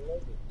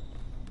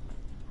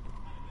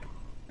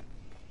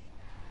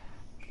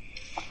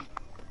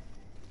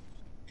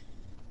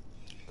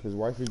 Cause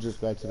wifey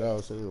just got to the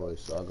house anyway,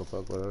 so I can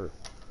fuck with her.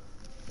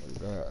 Oh,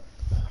 God.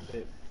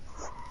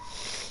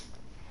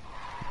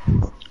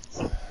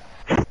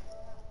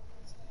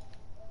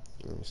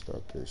 Let me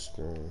start this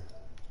stream.